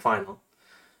going to a final.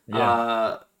 Yeah.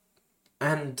 Uh,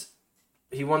 and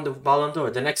he won the Ballon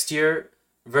d'Or. The next year,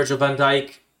 Virgil van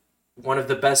Dijk, one of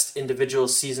the best individual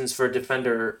seasons for a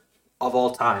defender of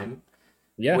all time,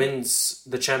 Yeah. wins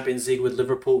the Champions League with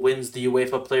Liverpool, wins the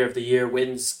UEFA Player of the Year,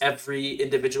 wins every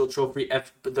individual trophy,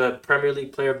 the Premier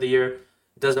League Player of the Year,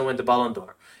 doesn't win the Ballon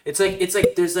d'Or. It's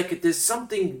like there's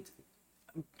something.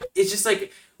 It's just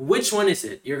like, which one is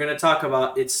it? You're gonna talk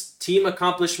about it's team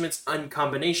accomplishments in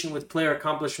combination with player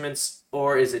accomplishments,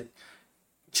 or is it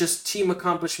just team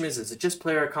accomplishments? Is it just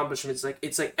player accomplishments?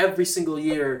 It's like every single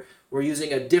year we're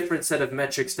using a different set of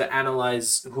metrics to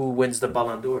analyze who wins the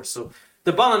Ballon d'Or. So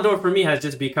the Ballon d'Or for me has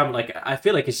just become like, I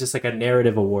feel like it's just like a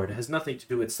narrative award. It has nothing to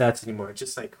do with stats anymore. It's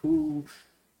just like who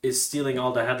is stealing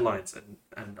all the headlines,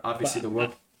 and obviously But the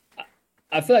world.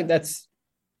 I feel like that's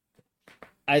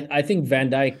I think Van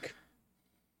Dijk.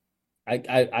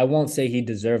 I won't say he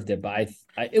deserved it, but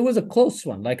it was a close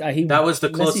one. Like That was the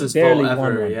Messi closest vote barely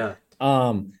won ever. one. Yeah,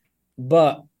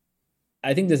 But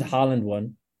I think this Haaland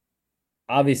one.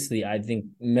 Obviously, I think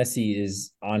Messi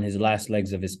is on his last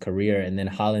legs of his career, and then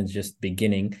Haaland's just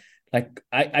beginning. Like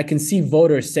I can see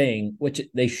voters saying, which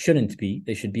they shouldn't be.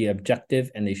 They should be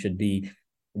objective and they should be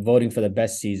voting for the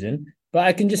best season. But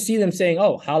I can just see them saying,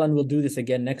 "Oh, Haaland will do this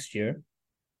again next year.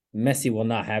 Messi will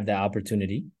not have that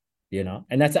opportunity."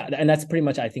 And that's pretty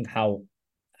much I think how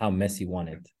Messi won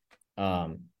it.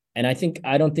 And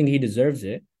I don't think he deserves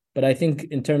it, but I think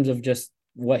in terms of just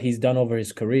what he's done over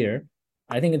his career,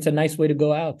 I think it's a nice way to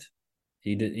go out.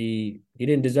 He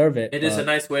didn't deserve it, it is a but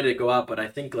nice way to go out, but I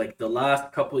think like the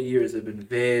last couple of years have been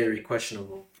very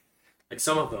questionable. Like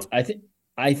some of them. I think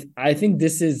I think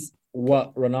this is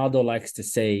what Ronaldo likes to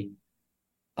say,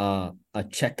 a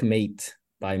checkmate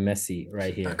by Messi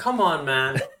right here. Come on,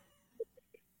 man.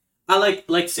 I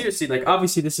like seriously, like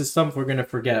obviously this is something we're gonna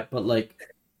forget, but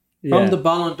like from the Yeah,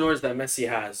 Ballon d'Ors that Messi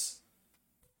has,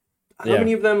 how yeah,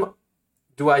 many of them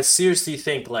do I seriously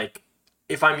think like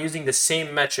if I'm using the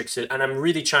same metrics, and I'm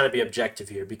really trying to be objective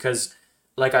here because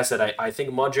like I said, I think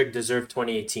Modric deserved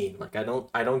 2018. Like I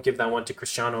don't give that one to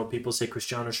Cristiano. People say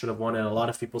Cristiano should have won it. A lot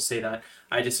of people say that.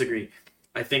 I disagree.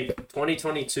 I think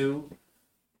 2022,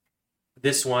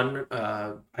 this one,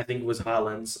 I think was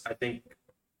Haaland's. I think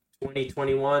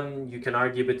 2021, you can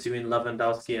argue between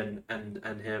Lewandowski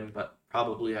and him, but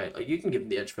probably you can give him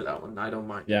the edge for that one. I don't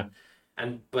mind. yeah.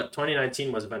 But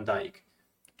 2019 was Van Dijk.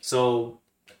 So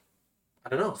I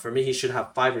don't know. For me, he should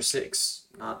have 5 or 6.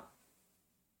 Not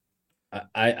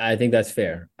I think that's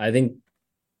fair. I think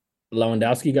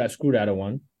Lewandowski got screwed out of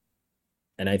one,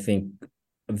 and I think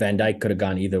Van Dijk could have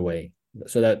gone either way.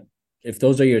 So that if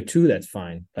those are your two, that's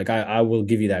fine. Like I will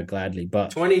give you that gladly.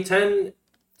 But 2010.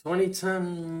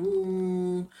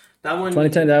 2010. That one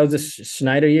 2010, that was the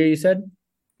Schneider year, you said?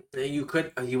 you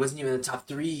could. He wasn't even in the top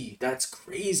three. That's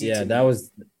crazy Yeah, to that me.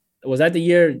 was that the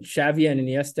year Xavi and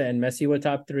Iniesta and Messi were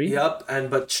top three? Yep,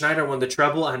 but Schneider won the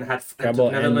treble and took Treble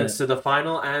and Netherlands to the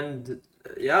final, and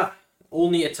yeah,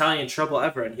 only Italian treble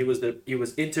ever, and he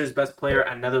was Inter's best player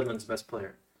and Netherlands' best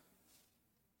player.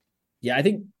 yeah, I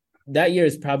think that year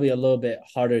is probably a little bit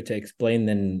harder to explain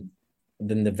than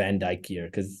the Van Dijk year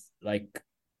because like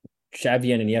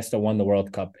Xavi and Iniesta won the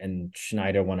World Cup and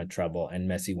Schneider won a treble and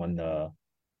Messi won the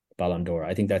Ballon d'Or.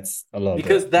 I think that's a little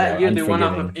Because bit that more year they won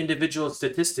off of unforgiving. individual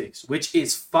statistics, which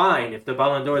is fine if the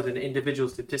Ballon d'Or is an individual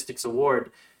statistics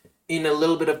award in a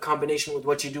little bit of combination with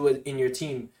what you do in your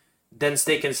team, then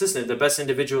stay consistent. The best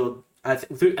individual, I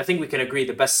think we can agree,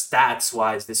 the best stats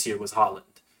wise this year was Holland.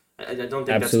 I don't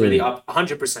think that's really Absolutely. up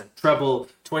 100%. Treble,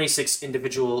 26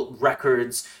 individual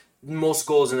records, most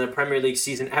goals in the Premier League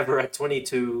season ever at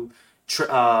 22,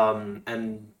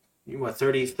 and what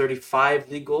 30,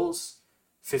 35 league goals,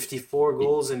 54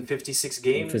 goals in 56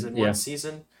 games in one Yeah,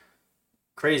 season.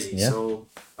 Crazy. yeah. So,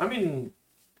 I mean,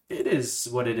 it is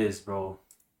what it is, bro.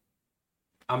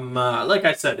 I'm like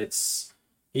I said, it's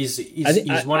he's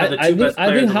one of the two best I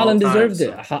players think of all Haaland time. deserved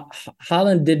it. So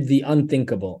Haaland did the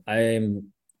unthinkable.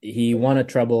 He won a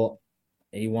treble.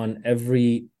 He won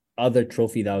every other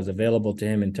trophy that was available to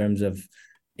him in terms of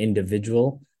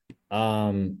individual.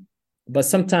 but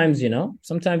sometimes,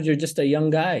 sometimes you're just a young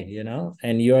guy,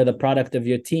 and you're the product of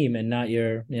your team and not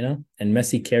and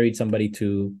Messi carried somebody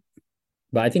to,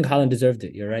 but I think Haaland deserved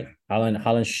it. You're right.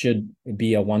 Haaland should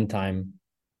be a one-time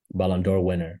Ballon d'Or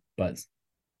winner, but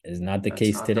is not the That's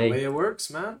case not the way today. it works,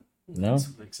 man. No.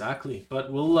 Exactly.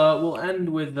 But we'll end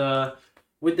with the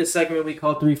segment we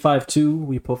call 352.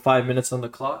 We put 5 minutes on the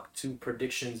clock. Three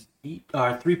predictions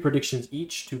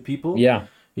each. Two people. Yeah.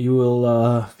 You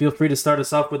will feel free to start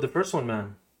us off with the first one,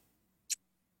 man.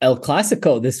 El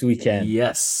Clasico this weekend.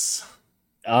 Yes.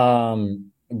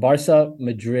 Barca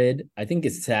Madrid. I think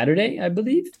it's Saturday, I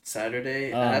believe.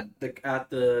 Saturday at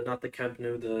the not the Camp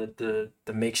Nou, the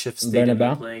makeshift stadium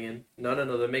they're playing in. No,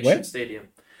 the makeshift stadium.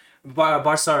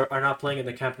 Barca are not playing in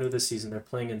the Camp Nou this season. They're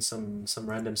playing in some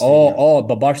random stadium.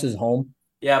 But Barca's home.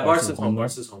 Yeah, Barca's home.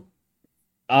 Barca's home.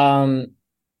 I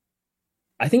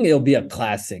think it'll be a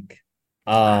classic.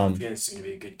 I think it's gonna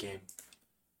be a good game.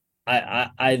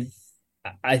 I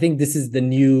think this is the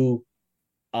new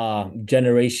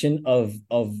generation of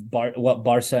what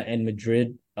Barca and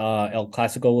Madrid El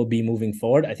Clasico will be moving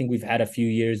forward. I think we've had a few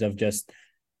years of just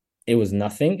it was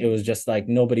nothing. It was just like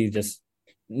nobody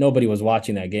was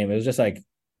watching that game. It was just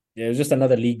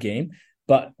another league game.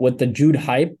 But with the Jude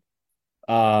hype,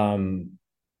 and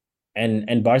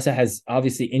Barca has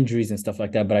obviously injuries and stuff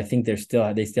like that, but I think they still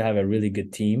have a really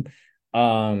good team.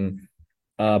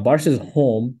 Barca's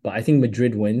home, but I think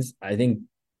Madrid wins. I think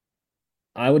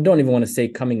don't even want to say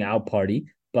coming out party,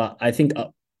 but I think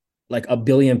like a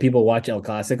billion people watch El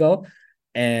Clasico,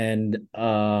 and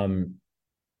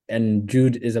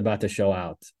Jude is about to show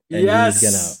out. And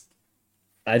yes.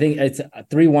 I think it's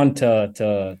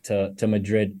 3-1 to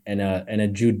Madrid and a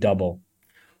Jude double.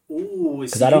 Ooh,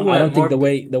 because I don't think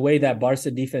the way that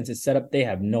Barca defense is set up, they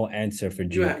have no answer for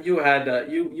Jude. You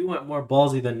went more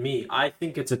ballsy than me. I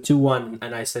think it's a 2-1,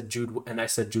 and I said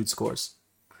Jude scores.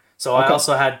 So okay. I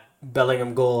also had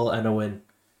Bellingham goal and a win.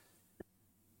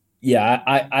 Yeah,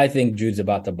 I think Jude's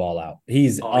about to ball out.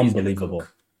 He's unbelievable.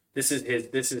 This is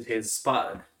his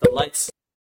spot. The lights.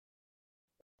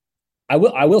 I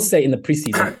will say in the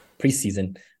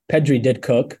preseason, Pedri did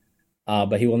cook,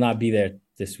 but he will not be there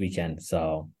this weekend.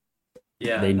 So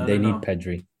yeah, they need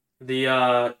Pedri.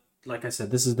 The like I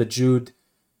said, this is the Jude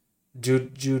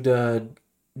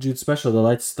special. The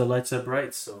lights are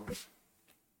bright. So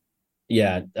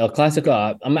yeah, El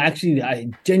Clasico. I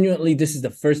genuinely, this is the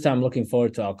first time I'm looking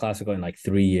forward to El Clasico in like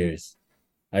 3 years.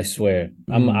 I swear.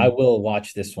 I will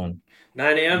watch this one.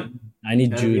 9 a.m. I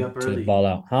need Jude to ball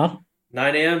out, huh?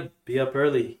 9 a.m. Be up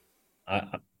early.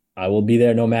 I will be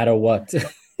there no matter what.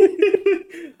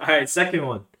 All right, second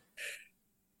one.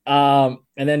 And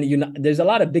then there's a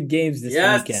lot of big games this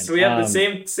weekend. Yes, we have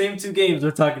the same two games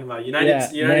we're talking about.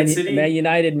 United City. Man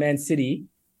United, Man City.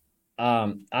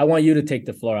 I want you to take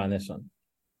the floor on this one.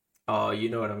 Oh, you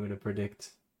know what I'm going to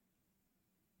predict.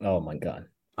 Oh my God.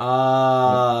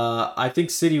 I think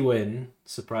City win.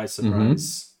 Surprise.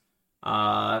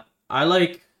 I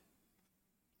like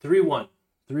 3-1.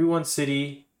 3-1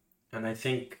 City, and I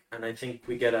think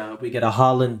we get a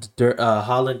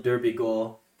Haaland derby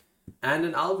goal and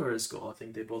an Alvarez goal. I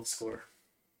think they both score.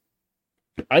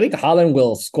 I think Haaland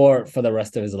will score for the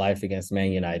rest of his life against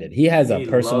Man United. He has a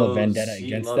personal vendetta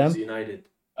against them. United.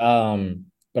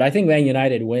 But I think Man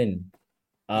United win.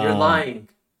 You're lying.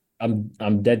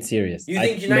 I'm dead serious. You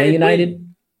think win?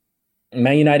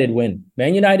 Man United win.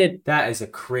 Man United. That is a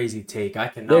crazy take. I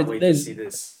cannot wait to see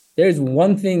this. There's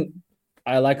one thing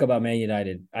I like about Man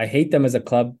United. I hate them as a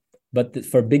club, but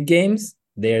for big games,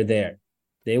 they're there.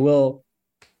 They will.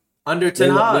 Under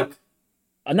Ten Hag.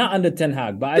 Not under Ten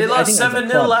Hag, but they lost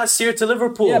 7-0 last year to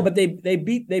Liverpool. Yeah, but they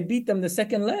beat them the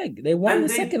second leg. They won the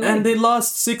second leg. And they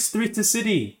lost 6-3 to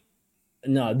City.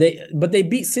 No, they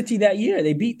beat City that year.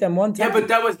 They beat them one time. Yeah, but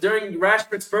that was during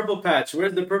Rashford's purple patch.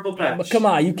 Where's the purple patch? But come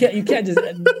on, you can't just.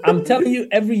 I'm telling you,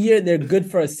 every year they're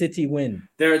good for a City win.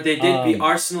 They did beat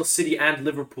Arsenal, City, and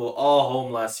Liverpool all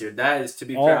home last year. That is, to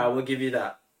be fair, I will give you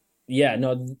that. Yeah,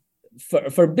 no,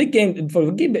 for big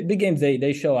games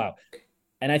they show out,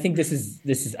 and I think this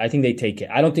is. I think they take it.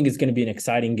 I don't think it's going to be an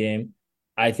exciting game.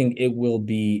 I think it will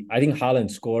be. I think Haaland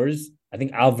scores. I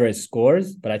think Alvarez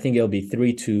scores, but I think it'll be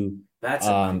 3-2. That's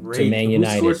a great. To Man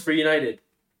United. Who scores for United?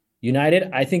 United,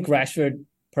 I think Rashford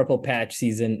purple patch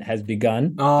season has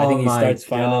begun. Oh, I think he starts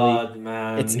finally. God,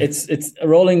 man. It's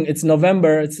rolling. It's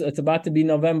November. It's about to be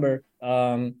November.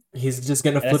 He's just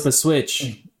gonna flip a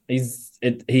switch.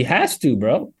 He has to,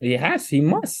 bro. He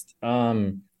must.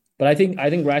 But I think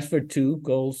Rashford 2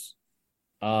 goals.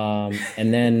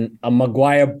 And then a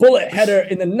Maguire bullet header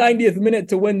in the 90th minute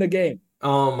to win the game.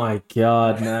 Oh my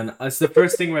God, man. That's the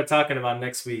first thing we're talking about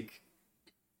next week.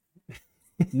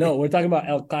 No, we're talking about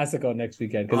El Clasico next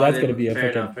weekend because Oh, that's gonna be a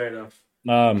fair freaking enough, fair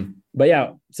enough. But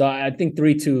yeah, so I think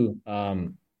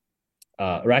 3-2.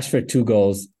 Rashford 2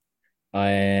 goals,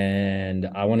 and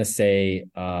I want to say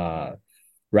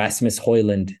Rasmus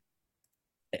Højlund.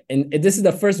 And this is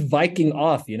the first Viking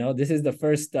off. This is the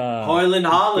first Hoyland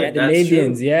Holland, that's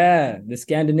Scandinavians. true. Yeah, the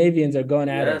Scandinavians are going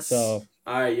at it. Yes. So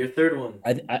All right, your third one.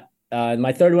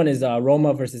 my third one is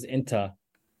Roma versus Inter.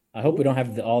 I hope we don't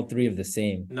have Ooh. all three of the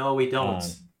same. No, we don't.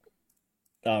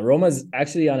 Um, Roma's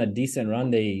actually on a decent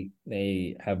run.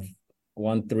 They have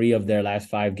won 3 of their last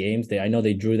 5 games. I know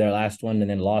they drew their last one and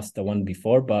then lost the one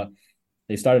before, but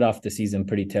they started off the season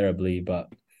pretty terribly. But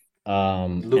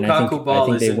and I think Lukaku I ball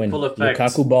think is they in win. full effect.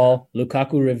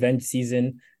 Lukaku revenge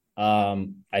season. I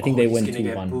think Oh, they he's win gonna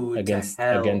get 2-1 booed to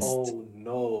hell. against Oh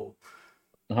no.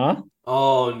 huh?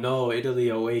 Oh no, Italy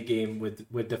away game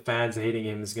with the fans hating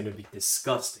him is gonna be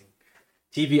disgusting.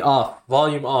 TV off,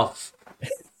 volume off.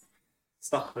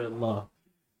 Astaghfirullah.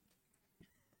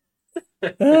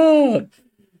 Oh,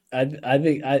 I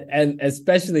think and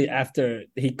especially after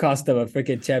he cost them a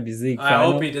freaking Champions League I hope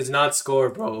final. he does not score,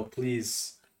 bro.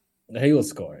 Please. He will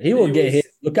score. He will He get his.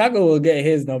 was. Lukaku will get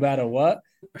his no matter what.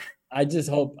 I just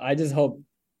hope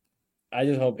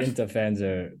Inter fans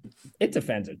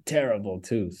are terrible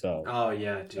too. So Oh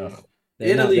yeah, dude. ugh,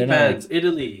 Italy they're not like fans,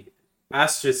 Italy.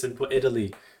 Asterisk and put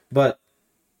Italy. But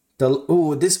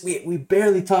we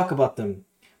barely talk about them.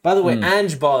 By the way, mm,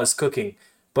 Ange Ball is cooking,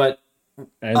 but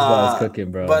Ange Ball is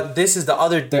cooking, bro. this is the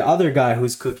other guy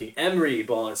who's cooking. Emery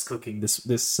Ball is cooking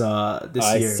this I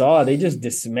year. saw they just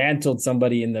dismantled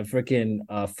somebody in the freaking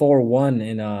 4-1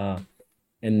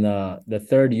 in the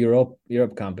third Europe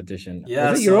competition.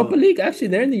 Yeah, Was it Europa so League? Actually,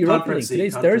 they're in the Europa League.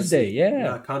 Today's Conference Thursday. League. Yeah.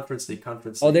 No, Conference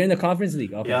Oh, League. they're in the Conference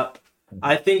League. Okay. Yeah,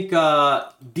 I think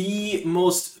the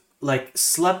most like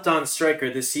slept on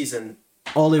striker this season,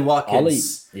 Ollie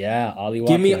Watkins. Ollie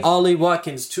Give me Watkins. Ollie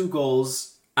Watkins 2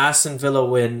 goals, Aston Villa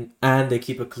win, and they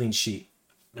keep a clean sheet.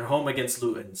 They're home against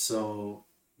Luton, so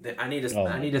Oh I my need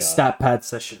a God. stat pad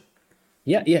session.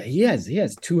 Yeah, he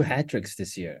has 2 hat-tricks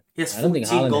this year. He has I don't think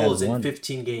 14 Haaland has goals in one.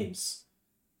 15 games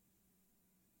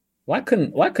Why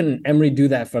couldn't Emery do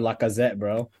that for Lacazette,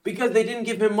 bro? because they didn't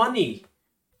give him money.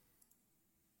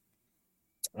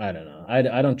 I don't know. I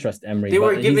don't trust Emery, They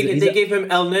were but giving it. They gave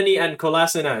him El Neni and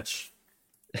Kolasinac,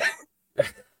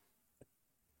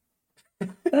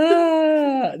 they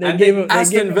and gave him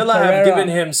Aston Villa have given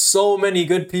Pereira. him so many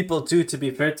good people too. To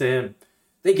be fair to him,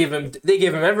 they gave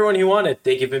him everyone he wanted.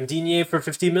 They gave him Digne for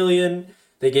 50 million.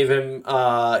 They gave him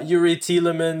Yuri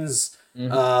Tielemans, Mhm.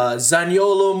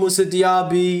 Zaniolo, Musa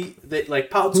Diaby, like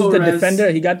Pau Who's the Torres.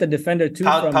 defender? He got the defender too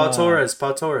from Pau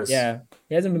Torres. yeah.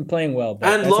 He hasn't been playing well, but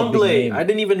And that's a big Longley. I name.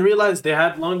 didn't even realize they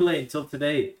had Longley until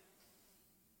today.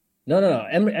 No.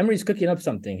 Emery's cooking up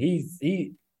something.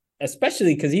 He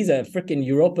especially because he's a freaking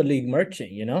Europa League merchant.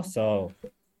 So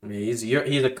I mean,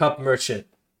 he's a cup merchant,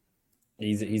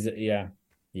 yeah,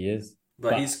 he is.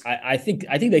 but But he's I think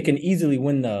they can easily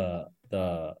win the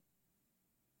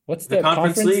what's the the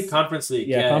Conference conference? League. Conference League.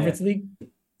 Yeah, Yeah, yeah. Conference League. I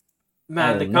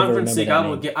Man, the will never Conference remember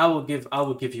League, that I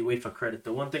will give UEFA credit.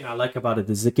 The one thing I like about it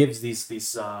is it gives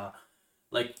these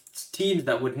like teams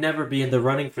that would never be in the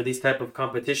running for these type of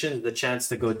competitions the chance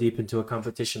to go deep into a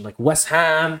competition like West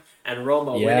Ham and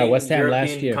Roma. Yeah, winning West Ham last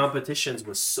European year. competitions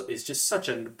is just such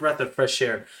a breath of fresh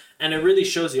air, and it really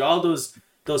shows you all those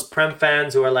Prem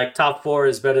fans who are like top four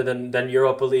is better than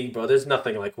Europa League, bro. There's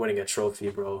nothing like winning a trophy,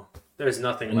 bro. There's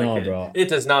nothing like No, it. bro. It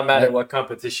does not matter what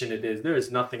competition it is. There is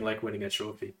nothing like winning a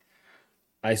trophy.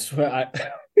 I swear,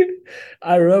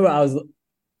 I remember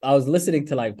I was listening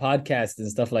to like podcasts and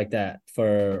stuff like that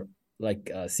for like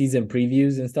season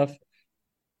previews and stuff,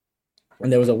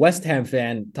 and there was a West Ham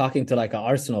fan talking to like an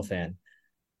Arsenal fan,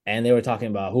 and they were talking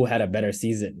about who had a better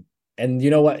season. And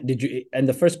you know what? And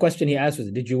the first question he asked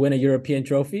was, "Did you win a European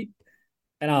trophy?"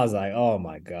 And I was like, "Oh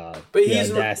my God, But the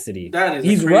audacity!" that is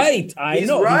He's crazy. right. I He's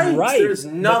know right. he's right. There's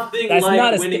But nothing that's like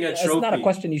not winning a that's not a trophy.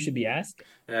 question you should be asking.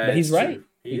 Yeah, But he's it's right. true.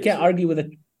 He You is can't right. argue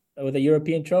with a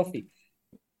European trophy,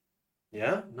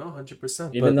 Yeah, no,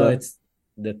 100%. even But though it's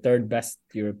the third best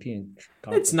European it's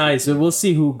conference. nice. We'll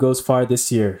see who goes far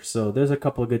this year. So there's a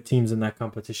couple of good teams in that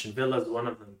competition. Villa's one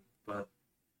of them, but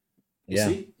we'll Yeah,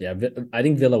 see. yeah. I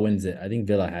think Villa wins it. I think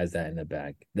Villa has that in the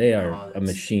bag. They are Oh, a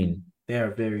machine. they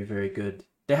are very, very good.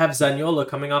 They have Zaniolo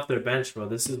coming off their bench, bro.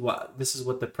 This is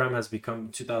what the Prem has become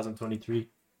in 2023.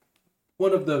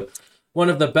 One of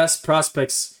the best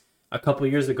prospects a couple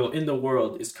of years ago in the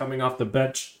world is coming off the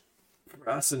bench for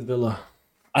Aston Villa.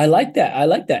 I like that. I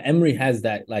like that Emery has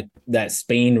that like that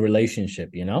Spain relationship.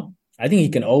 I think he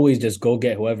can always just go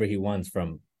get whoever he wants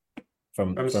from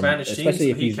Spanish teams,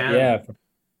 especially if he he's can. yeah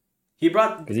He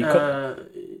brought because he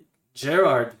could.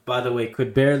 Gerrard, by the way,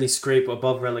 could barely scrape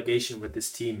above relegation with this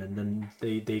team, and then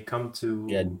they come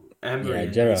Yeah, to Emery yeah,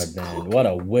 and Gerard, he's man, what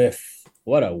cooking. a whiff!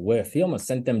 What a whiff! He almost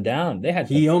sent them down.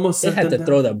 He almost They sent had them to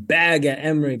throw down. the bag at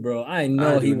Emery, bro. I I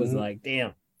know he was do. like,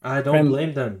 damn. I don't Prem,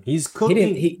 blame them. He's he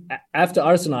didn't. cooking. After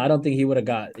Arsenal, I don't think he would have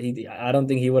got. I don't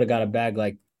think he would have got a bag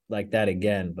like that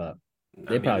again. But I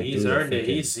they mean, probably he's threw the earned it.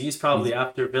 freaking. He's probably He's.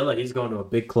 after Villa. He's going to a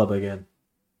big club again.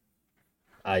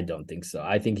 I don't think so.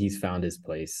 I think he's found his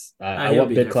place. He'll What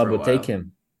be big there club for a would take while.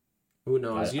 him? Who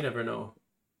knows? Uh, You never know.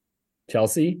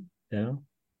 Chelsea, you know,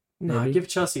 Nah, maybe give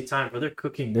Chelsea time, bro. They're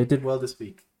cooking. They did well this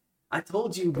week. I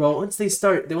told you, bro. Once they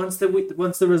start, once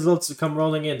the results come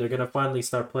rolling in, they're gonna finally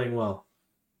start playing well.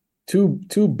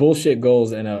 two bullshit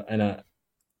goals and a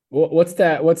what's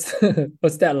that? What's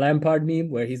what's that Lampard meme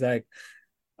where he's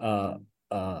uh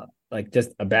like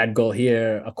just a bad goal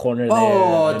here, a corner there,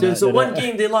 Oh, dude! So one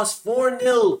game they lost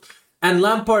 4-0, and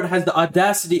Lampard has the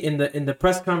audacity in the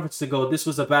press conference to go, "This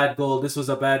was a bad goal. This was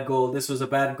a bad goal. This was a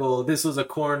bad goal. This was a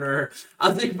corner." I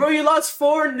was like, "Bro, you lost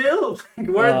 4-0.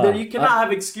 Where you cannot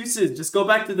have excuses. Just go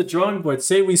back to the drawing board.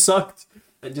 Say we sucked,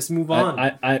 and just move on."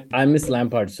 I miss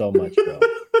Lampard so much, bro.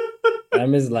 I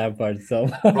miss Lampard so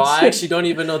Bro, I much. actually don't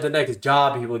even know the next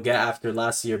job he will get after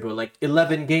last year, bro. Like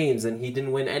 11 games and he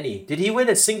didn't win any. Did he win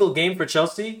a single game for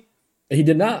Chelsea? He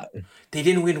did not. They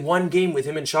didn't win one game with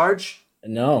him in charge?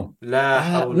 No. La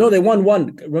No, hawla. they won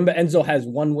one. Remember, Enzo has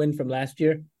one win from last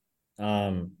year.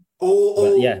 But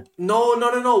yeah. No.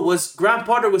 Was Graham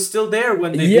Potter was still there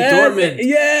when they beat Yeah, Dortmund?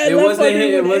 yeah. It Lampard wasn't him.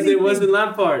 didn't win It wasn't anything.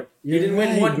 Lampard. He You're didn't win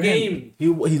right, one Graham. game.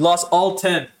 He lost all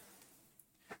 10.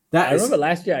 I remember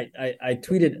last year I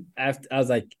tweeted after I was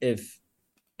like if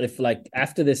like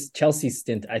after this Chelsea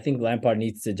stint, I think Lampard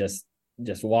needs to just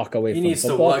walk away He from needs to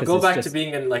football. go back to Just,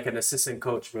 being like an assistant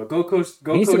coach, bro. Go coach. he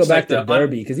Go needs to coach go back like to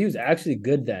Derby because he was actually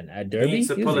good then at He Derby. needs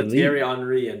to He pull was a elite. Thierry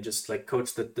Henry and just like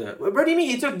coach the. What do you mean?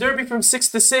 He took Derby from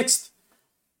 6th to 6th.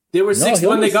 They were No, sixth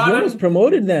when they got he him. almost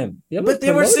promoted them. But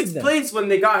they were sixth place when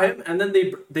they got him, and then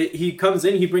he comes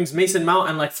in, he brings Mason Mount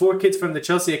and like 4 kids from the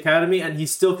Chelsea academy, and he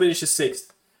still finishes 6th.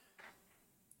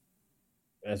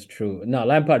 That's true. No,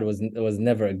 Lampard was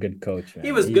never a good coach, man.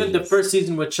 He was good the first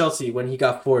season with Chelsea when he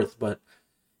got 4th, but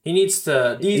he needs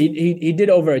to. He did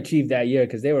overachieve that year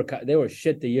because they were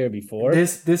shit the year before.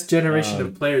 This generation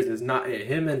of players is not it.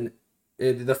 Him and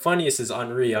the funniest is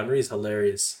Henry. Henry's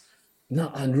hilarious. No,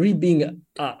 Henry being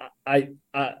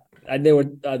they were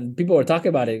people were talking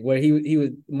about it where he was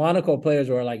Monaco players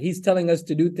were like he's telling us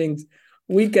to do things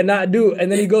we cannot do,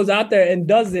 and then he goes out there and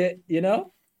does it, you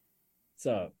know.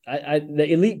 So the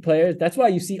elite players, that's why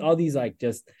you see all these like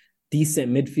just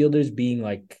decent midfielders being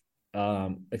like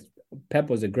Pep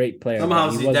was a great player. Somehow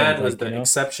he Zidane was like, the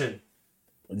exception.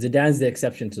 Zidane's the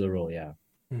exception to the rule, yeah.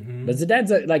 Mm-hmm. But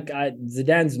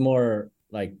Zidane's more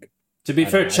like. To be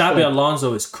fair, Xabi like,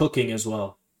 Alonso is cooking as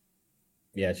well.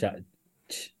 Yeah,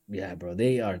 yeah, bro.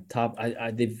 They are top.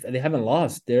 They haven't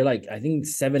lost. They're like I think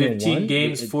 7-1. 15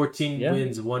 games, 14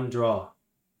 wins, 1 draw.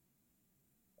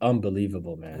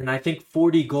 Unbelievable, man. And I think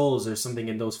 40 goals or something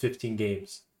in those 15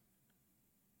 games.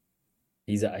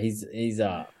 He's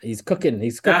cooking.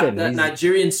 He's cooking. That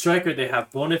Nigerian striker they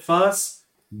have, Boniface,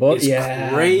 is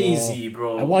crazy,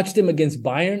 bro. I watched him against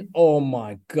Bayern. Oh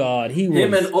my god, him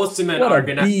and Osimhen are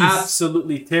gonna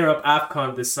absolutely tear up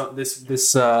AFCON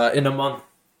this in a month.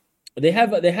 They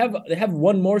have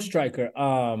one more striker.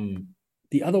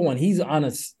 The other one, he's on a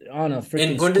freaking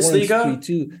in Bundesliga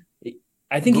too.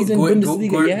 I think he's in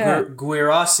Bundesliga. Yeah,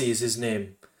 Guirassy is his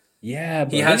name. Yeah,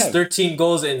 bro, he has 13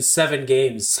 goals in 7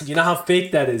 games. You know how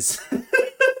fake that is.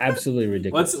 Absolutely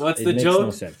ridiculous. What's the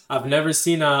joke? No, I've never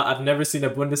seen a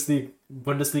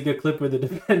Bundesliga clip where the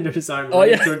defenders aren't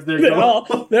running towards their goal.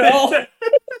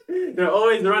 They're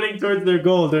always running towards their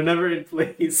goal. They're never in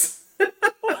place.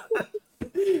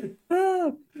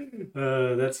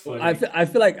 That's funny. I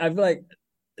feel like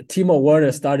Timo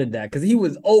Werner started that because he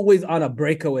was always on a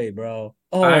breakaway, bro.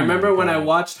 Oh, I remember when I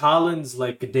watched Haaland's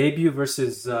like debut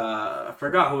versus I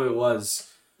forgot who it was,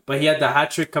 but he had the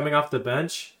hat trick coming off the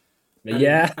bench.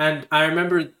 And I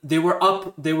remember they were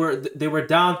down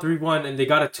 3-1 and they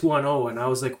got a 2-0, and I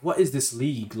was like, what is this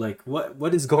league? Like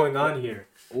what is going on here?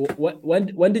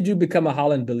 When did you become a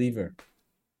Haaland believer?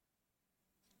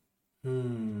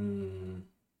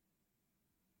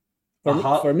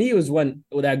 For me, it was when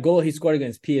that goal he scored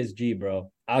against PSG,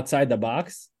 bro, outside the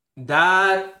box.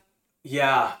 That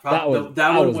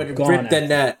one when it ripped the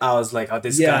net. I was like, oh,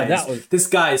 this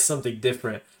guy is something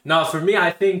different. Now, for me,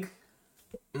 I think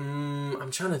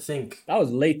I'm trying to think. That was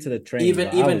late to the train. Even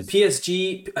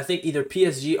PSG, I think either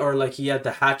PSG or like he had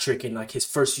the hat trick in like his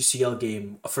first UCL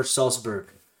game for Salzburg.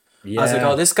 I was like, oh,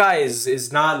 Yeah. this guy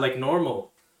is not like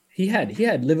normal. He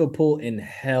had Liverpool in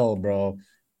hell, bro.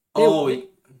 Oh,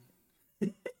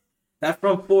 They that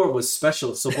front four was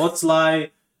special. So Botzlai, yeah.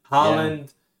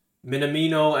 Haaland,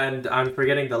 Minamino, and I'm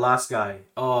forgetting the last guy.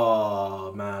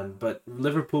 Oh man! But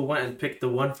Liverpool went and picked the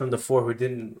one from the four who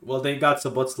didn't. Well, they got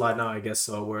Botzlai now, I guess,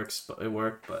 so it works. But it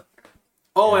worked. But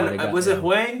oh, Yeah, and they got was it yeah.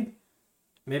 Huang?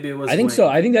 Maybe it was I think so.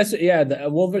 Huang. I think that's yeah, the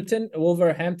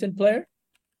Wolverhampton player.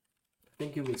 I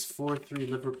think it was 4-3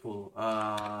 Liverpool.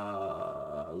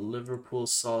 Liverpool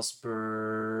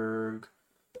Salzburg.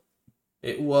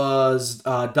 It was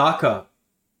Daka.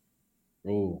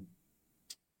 Oh,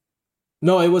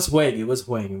 No, it was Huang. It was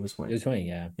Huang. It was it Huang. was funny,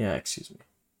 yeah. Yeah, excuse me.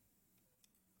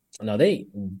 No,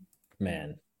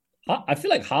 man. I feel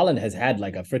like Holland has had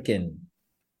like a freaking.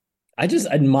 I just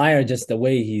admire just the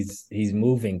way he's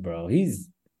moving, bro. He's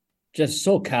just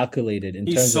so calculated in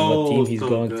He's terms of what team so he's so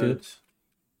going to. good.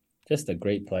 Just a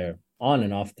great player on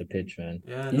and off the pitch, man.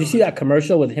 Yeah, Did you no, see that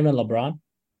commercial with him and LeBron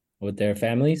with their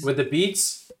families? with the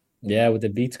beats, Yeah, with the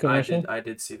Beats commercial. I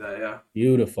did see that. Yeah,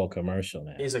 Beautiful commercial,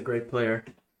 man. he's a great player.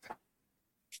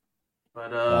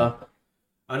 But Well,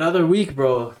 another week,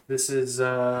 bro. This is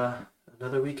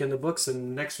another week in the books,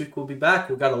 and next week we'll be back.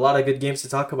 We got a lot of good games to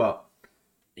talk about.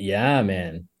 yeah,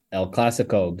 man. El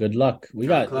Clasico. Good luck. We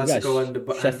El got Clasico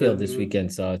and Sheffield this the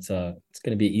weekend, so it's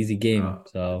gonna be an easy game.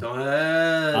 So don't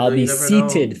I'll be you never know.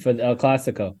 seated for the El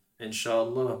Clasico.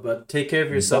 Inshallah. But take care of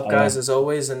yourself, guys, Inshallah. as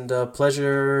always, and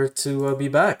pleasure to be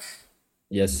back.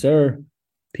 Yes, sir.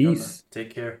 Yalla, Peace.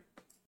 take care.